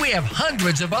because we have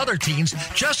hundreds of other teens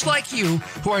just like you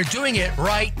who are doing it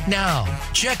right now.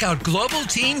 Check out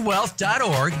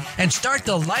globalteenwealth.org and start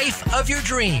the life of your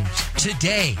dreams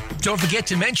today. Don't forget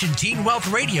to mention Teen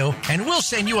Wealth Radio and we'll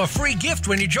send you a free gift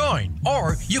when you join.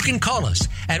 Or you can call us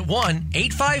at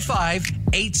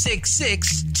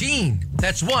 1-855-866-TEEN.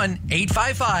 That's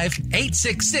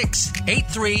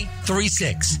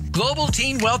 1-855-866-8336.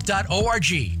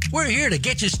 globalteenwealth.org. We're here to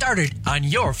get you started on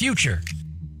your future.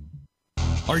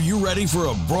 Are you ready for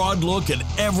a broad look at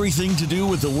everything to do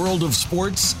with the world of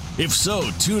sports? If so,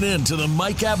 tune in to the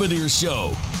Mike Abadir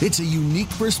Show. It's a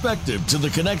unique perspective to the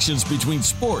connections between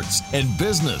sports and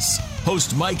business.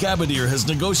 Host Mike Abadir has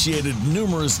negotiated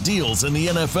numerous deals in the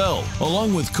NFL.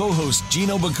 Along with co-host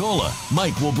Gino Bacola,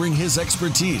 Mike will bring his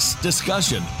expertise,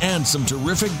 discussion, and some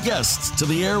terrific guests to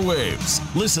the airwaves.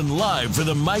 Listen live for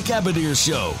the Mike Abadir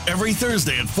Show every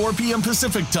Thursday at 4 p.m.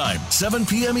 Pacific Time, 7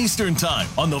 p.m. Eastern Time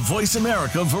on the Voice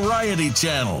America Variety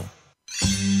Channel.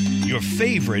 Your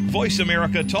favorite Voice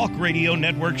America Talk Radio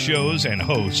Network shows and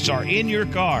hosts are in your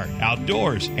car,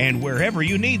 outdoors, and wherever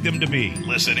you need them to be.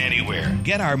 Listen anywhere.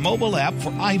 Get our mobile app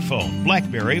for iPhone,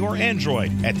 BlackBerry, or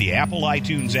Android at the Apple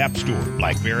iTunes App Store,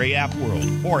 BlackBerry App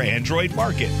World, or Android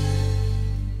Market.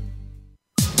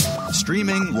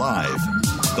 Streaming live,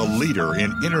 the leader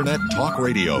in Internet Talk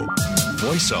Radio,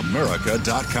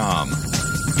 VoiceAmerica.com.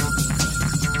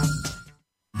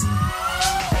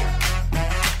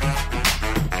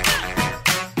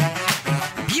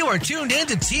 You are tuned in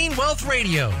to Teen Wealth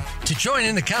Radio. To join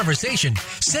in the conversation,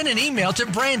 send an email to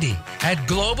Brandy at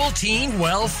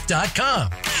globalteenwealth.com.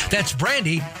 That's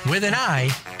Brandy with an I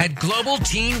at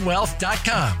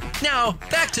globalteenwealth.com. Now,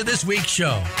 back to this week's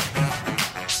show.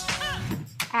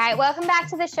 All right, welcome back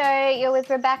to the show. You're with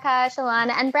Rebecca,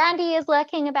 Shalana, and Brandy is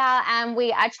lurking about, and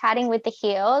we are chatting with the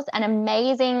Heels, an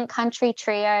amazing country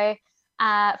trio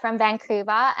from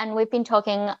Vancouver, and we've been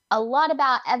talking a lot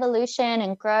about evolution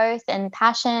and growth and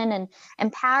passion and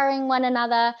empowering one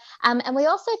another. And we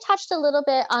also touched a little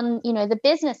bit on, the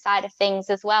business side of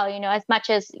things as well. As much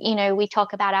as, we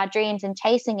talk about our dreams and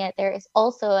chasing it, there is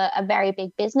also a very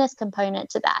big business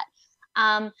component to that.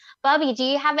 Bobby, do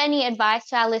you have any advice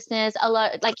to our listeners,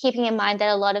 keeping in mind that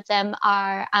a lot of them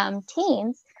are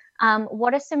teens?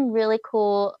 What are some really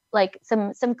cool,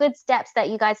 some good steps that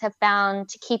you guys have found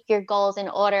to keep your goals in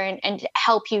order and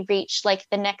help you reach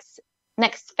the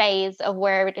next phase of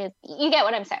where it is? You get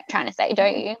what I'm trying to say,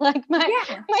 don't you? My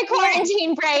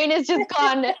quarantine brain is just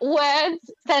gone.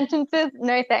 Words, sentences,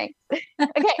 no thanks.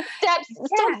 Okay, steps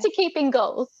to keeping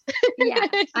goals. Yeah,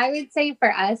 I would say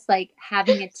for us,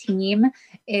 having a team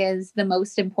is the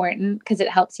most important because it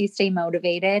helps you stay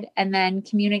motivated. And then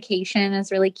communication is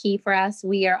really key for us.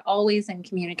 We are always in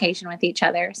communication with each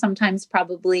other, sometimes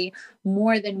probably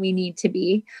more than we need to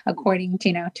be, according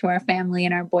to, to our family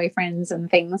and our boyfriends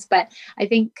and things. But I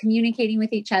think communicating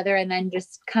with each other and then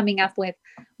just coming up with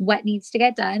what needs to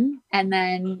get done. And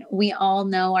then we all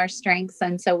know our strengths.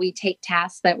 And so we take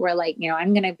tasks that we're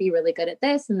I'm going to be really good at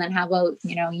this. And then how about,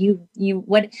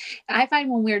 what I find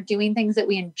when we're doing things that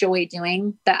we enjoy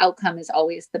doing, the outcome is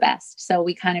always the best. So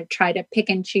we kind of try to pick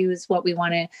and choose what we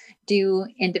want to do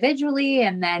individually.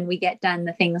 And then we get done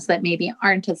the things that maybe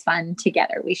aren't as fun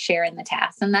together. We share in the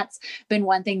tasks. And that's been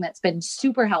one thing that's been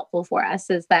super helpful for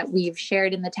us is that we've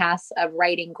shared in the tasks of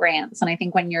writing grants. And I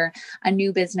think when you're a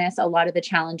new business, a lot of the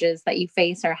challenges that you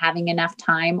face are having enough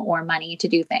time or money to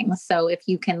do things. So if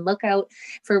you can look out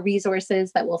for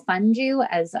resources that will fund you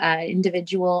as an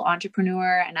individual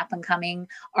entrepreneur, an up and coming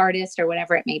artist, or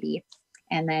whatever it may be,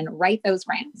 and then write those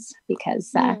grants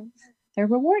because they're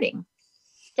rewarding.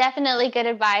 Definitely good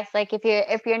advice.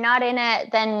 If you're not in it,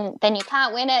 then you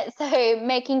can't win it. So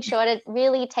making sure to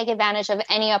really take advantage of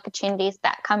any opportunities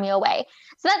that come your way.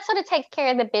 So that sort of takes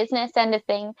care of the business end of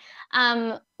thing.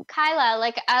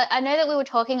 Kyla, I know that we were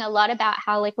talking a lot about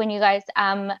how when you guys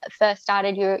first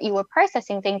started, you were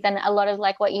processing things, and a lot of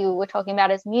what you were talking about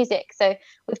is music. So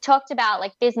we've talked about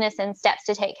business and steps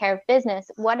to take care of business.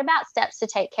 What about steps to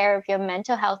take care of your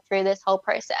mental health through this whole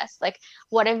process?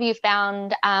 What have you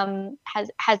found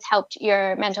has helped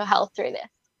your mental health through this?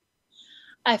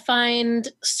 I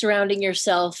find surrounding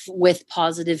yourself with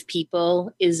positive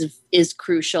people is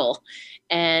crucial.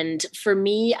 And for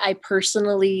me,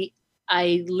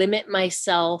 I limit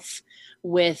myself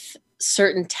with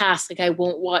certain tasks. I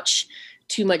won't watch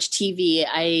too much TV.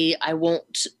 I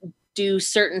won't do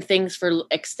certain things for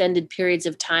extended periods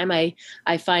of time. I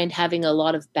find having a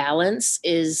lot of balance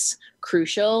is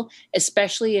crucial,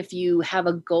 especially if you have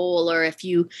a goal or if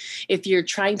you're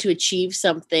trying to achieve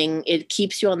something. It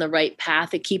keeps you on the right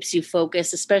path. It keeps you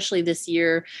focused, especially this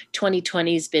year.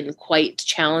 2020 has been quite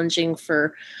challenging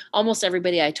for almost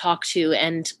everybody I talk to.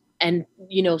 And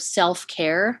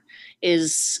self-care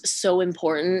is so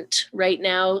important right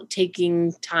now.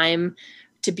 Taking time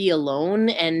to be alone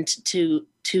and to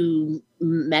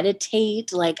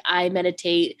meditate. Like I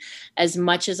meditate as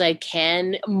much as I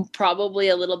can, probably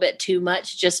a little bit too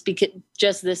much, just because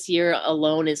just this year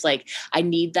alone is like, I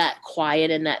need that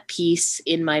quiet and that peace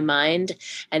in my mind.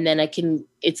 And then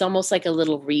it's almost like a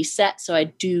little reset. So I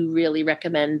do really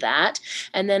recommend that.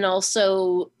 And then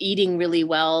also eating really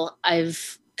well.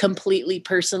 I've completely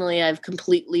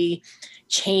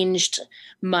changed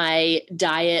my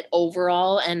diet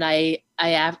overall. And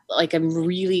I'm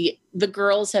really, the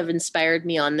girls have inspired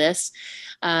me on this.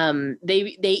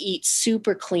 They eat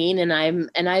super clean, and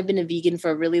I've been a vegan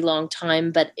for a really long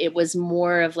time, but it was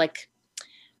more of like,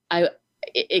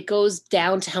 it goes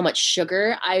down to how much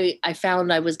sugar. I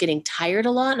found I was getting tired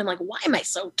a lot, and I'm like, why am I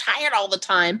so tired all the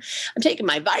time? I'm taking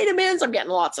my vitamins, I'm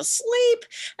getting lots of sleep.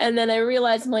 And then I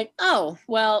realized, I'm like, oh,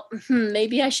 well,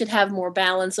 maybe I should have more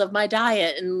balance of my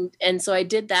diet. And so I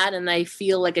did that, and I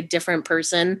feel like a different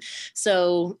person.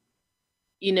 So,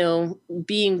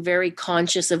 being very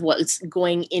conscious of what's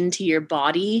going into your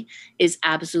body is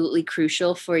absolutely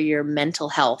crucial for your mental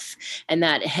health. And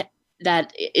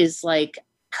that is like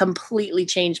completely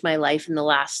changed my life in the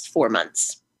last 4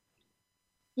 months.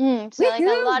 So like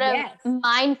a lot of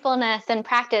mindfulness and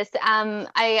practice.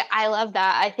 I love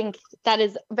that. I think that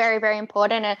is very, very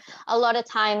important. And a lot of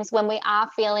times when we are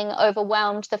feeling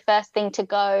overwhelmed, the first thing to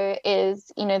go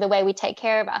is, the way we take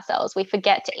care of ourselves. We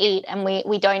forget to eat, and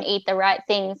we don't eat the right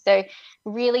things. So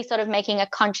really sort of making a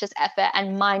conscious effort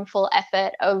and mindful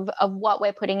effort of what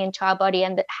we're putting into our body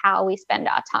and how we spend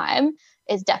our time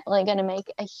is definitely going to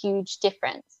make a huge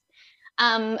difference.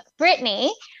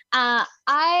 Brittany,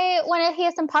 I want to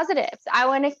hear some positives. I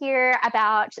want to hear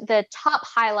about the top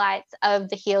highlights of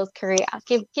the Heels career.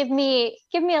 Give me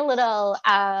a little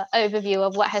overview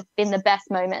of what has been the best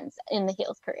moments in the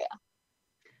Heels career.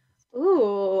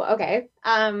 Ooh, okay.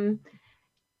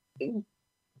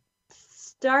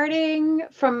 Starting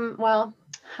from,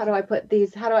 how do I put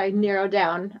these? How do I narrow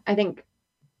down? I think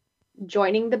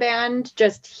joining the band,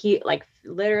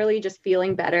 literally just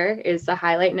feeling better is a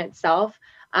highlight in itself.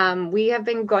 We have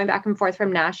been going back and forth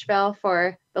from Nashville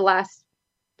for the last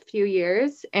few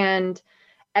years, and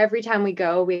every time we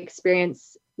go, we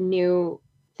experience new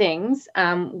things.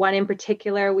 One in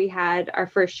particular, we had our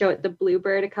first show at the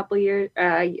Bluebird about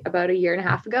a year and a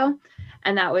half ago,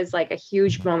 and that was like a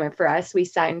huge moment for us. We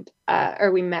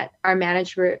we met our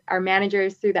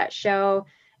managers through that show,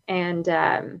 and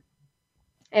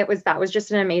that was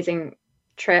just an amazing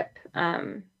trip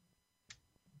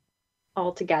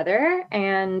all together.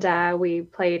 And we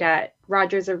played at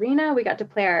Rogers Arena. We got to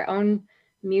play our own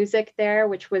music there,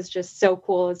 which was just so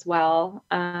cool as well.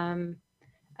 I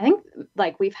think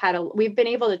we've been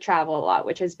able to travel a lot,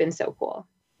 which has been so cool.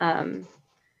 I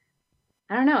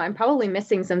don't know. I'm probably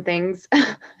missing some things.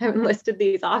 I haven't listed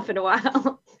these off in a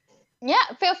while. Yeah,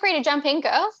 feel free to jump in,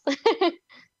 girls.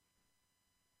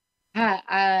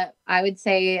 I would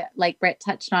say, like Britt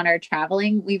touched on our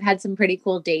traveling, we've had some pretty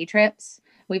cool day trips.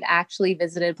 We've actually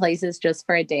visited places just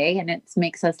for a day, and it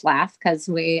makes us laugh because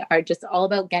we are just all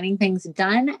about getting things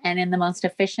done and in the most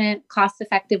efficient,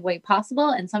 cost-effective way possible.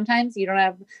 And sometimes you don't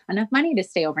have enough money to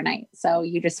stay overnight. So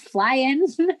you just fly in,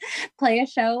 play a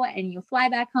show, and you fly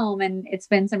back home. And it's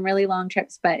been some really long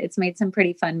trips, but it's made some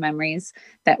pretty fun memories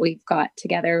that we've got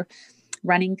together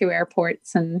running through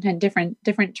airports and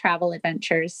different travel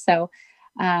adventures. So,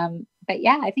 but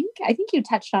yeah, I think you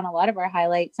touched on a lot of our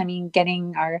highlights. I mean,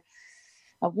 getting our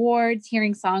awards,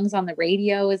 hearing songs on the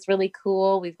radio is really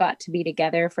cool. We've got to be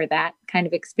together for that kind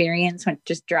of experience when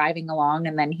just driving along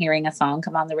and then hearing a song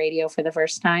come on the radio for the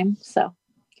first time. So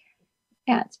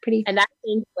yeah, it's pretty. And I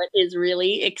think what is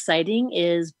really exciting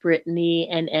is Brittany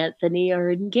and Anthony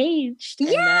are engaged.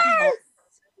 Yes.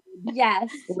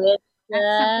 Yes.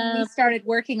 That's something we started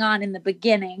working on in the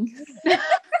beginning.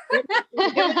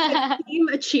 Team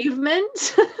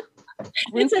achievement.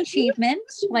 It's achievement,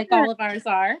 like all of ours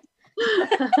are.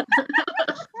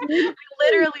 We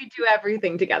literally do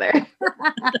everything together. I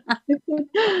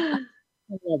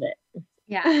love it.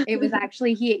 Yeah, it was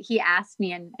actually he asked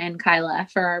me and Kyla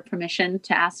for our permission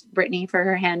to ask Brittany for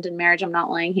her hand in marriage. I'm not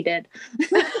lying, he did.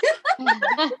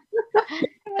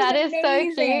 That is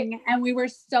amazing. So cute. And we were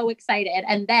so excited.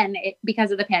 And then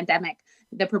because of the pandemic,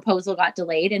 the proposal got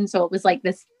delayed. And so it was like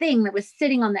this thing that was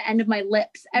sitting on the end of my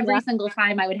lips every single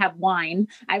time I would have wine.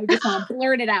 I would just want to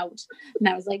blurt it out. And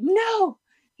I was like, no,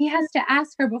 he has to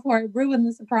ask her before I ruin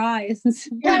the surprise.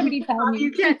 Why would he tell me?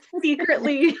 You can't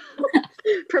secretly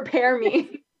prepare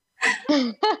me.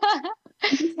 That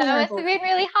must have been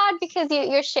really hard because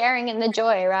you're sharing in the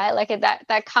joy, right? Like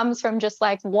that comes from just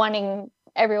like wanting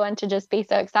everyone to just be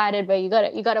so excited, but you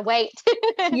gotta wait.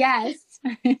 Yes.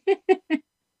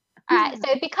 All right.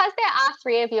 So because there are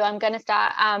three of you, I'm going to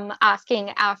start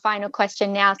asking our final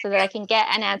question now so that I can get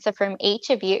an answer from each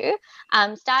of you.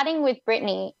 Starting with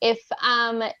Brittany, if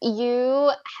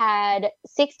you had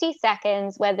 60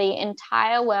 seconds where the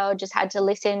entire world just had to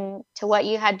listen to what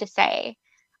you had to say,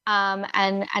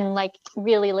 and like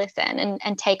really listen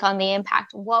and take on the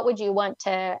impact, what would you want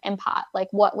to impart? Like,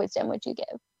 what wisdom would you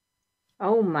give?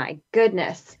 Oh my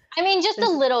goodness. I mean, just a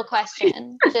little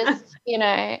question, just, you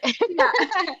know.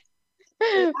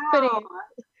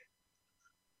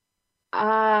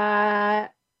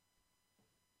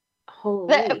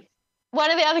 Holy.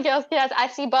 One of the other girls can ask. I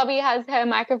see Bobby has her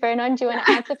microphone on. Do you want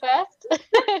to answer first?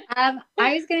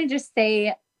 I was going to just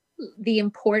say the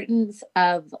importance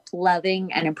of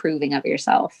loving and approving of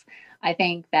yourself. I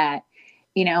think that,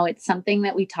 you know, it's something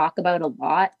that we talk about a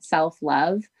lot,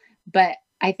 self-love, but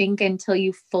I think until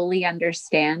you fully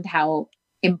understand how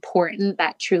important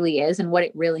that truly is and what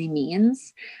it really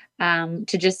means,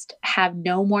 to just have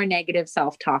no more negative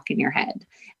self-talk in your head.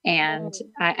 And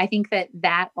I think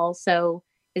that also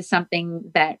is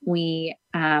something that we,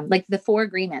 like the 4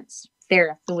 agreements,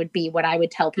 there would be what I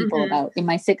would tell people about in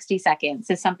my 60 seconds.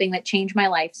 Is something that changed my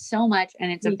life so much.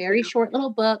 And it's a very short little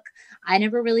book. I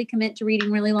never really commit to reading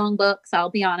really long books, I'll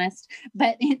be honest,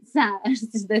 but it's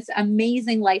this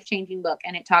amazing life-changing book.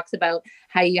 And it talks about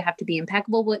how you have to be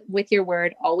impeccable with your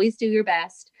word, always do your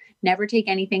best, never take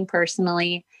anything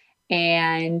personally.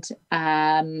 And,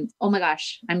 oh my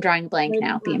gosh, I'm drawing a blank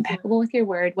now. Be impeccable with your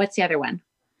word. What's the other one?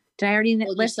 Did I already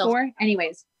list 4?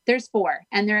 Anyways, there's 4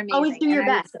 and they're amazing. Always do your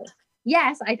best.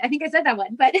 Yes, I think I said that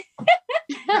one, but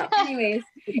anyways,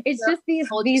 it's just these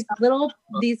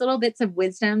little bits of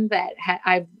wisdom that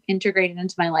I've integrated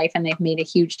into my life, and they've made a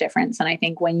huge difference. And I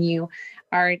think when you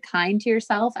are kind to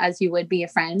yourself as you would be a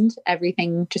friend,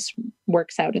 everything just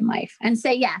works out in life. And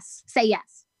say yes.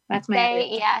 That's my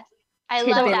yes. I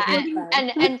love that.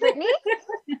 And Brittany?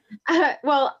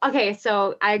 Well, okay,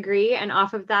 so I agree. And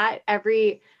off of that,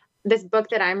 this book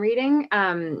that I'm reading,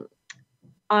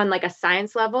 on like a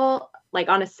science level, like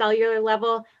on a cellular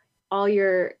level, all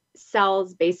your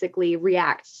cells basically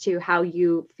react to how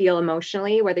you feel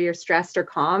emotionally, whether you're stressed or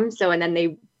calm. So, and then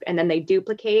they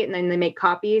duplicate and then they make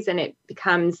copies, and it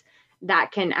becomes,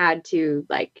 that can add to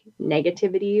like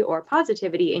negativity or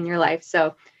positivity in your life.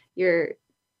 So your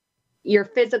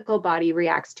physical body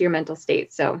reacts to your mental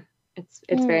state. So it's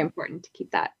very important to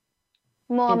keep that.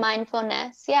 More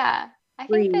mindfulness. Yeah. I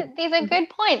think that these are good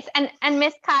points. And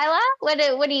Miss Kyla, what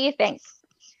do you think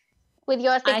with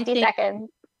your 60 seconds?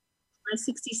 My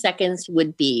 60 seconds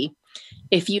would be,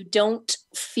 if you don't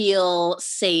feel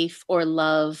safe or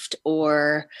loved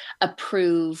or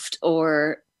approved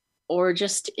or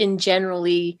just in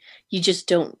generally, you just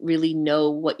don't really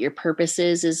know what your purpose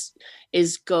is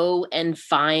go and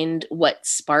find what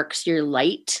sparks your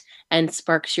light and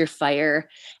sparks your fire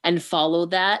and follow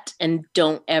that, and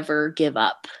don't ever give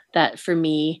up. That for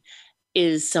me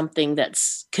is something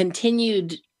that's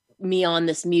continued me on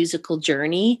this musical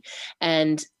journey.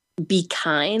 And be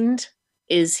kind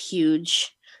is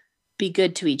huge. Be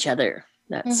good to each other.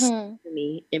 That's for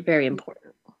me very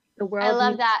important. I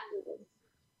love that.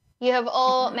 You have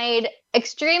all made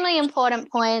extremely important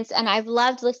points, and I've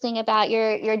loved listening about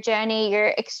your journey. You're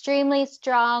extremely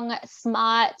strong,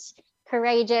 smart,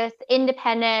 courageous,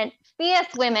 independent, fierce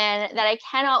women that I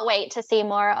cannot wait to see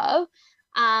more of.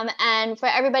 And for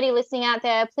everybody listening out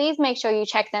there, please make sure you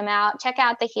check them out. Check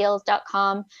out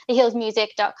theheels.com,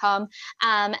 theheelsmusic.com.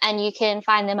 And you can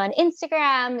find them on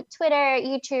Instagram, Twitter,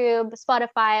 YouTube,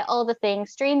 Spotify, all the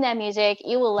things. Stream their music.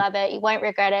 You will love it. You won't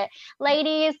regret it.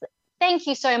 Ladies, thank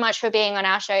you so much for being on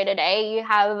our show today. You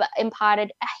have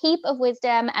imparted a heap of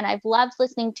wisdom, and I've loved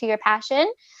listening to your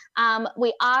passion.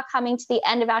 We are coming to the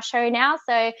end of our show now,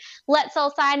 so let's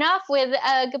all sign off with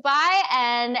a goodbye,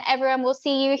 and everyone will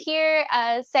see you here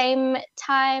same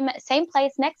time, same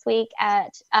place next week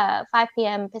at 5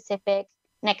 p.m. Pacific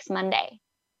next Monday.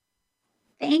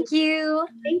 Thank you.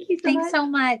 Thank you Thanks so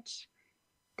much.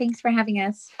 Thanks for having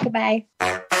us. Goodbye.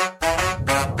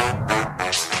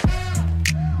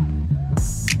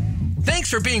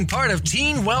 Thanks for being part of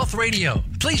Teen Wealth Radio.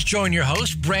 Please join your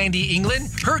host, Brandy England,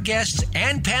 her guests,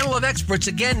 and panel of experts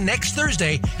again next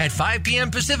Thursday at 5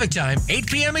 p.m. Pacific Time, 8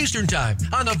 p.m. Eastern Time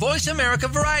on the Voice America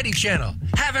Variety Channel.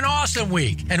 Have an awesome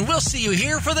week, and we'll see you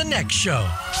here for the next show.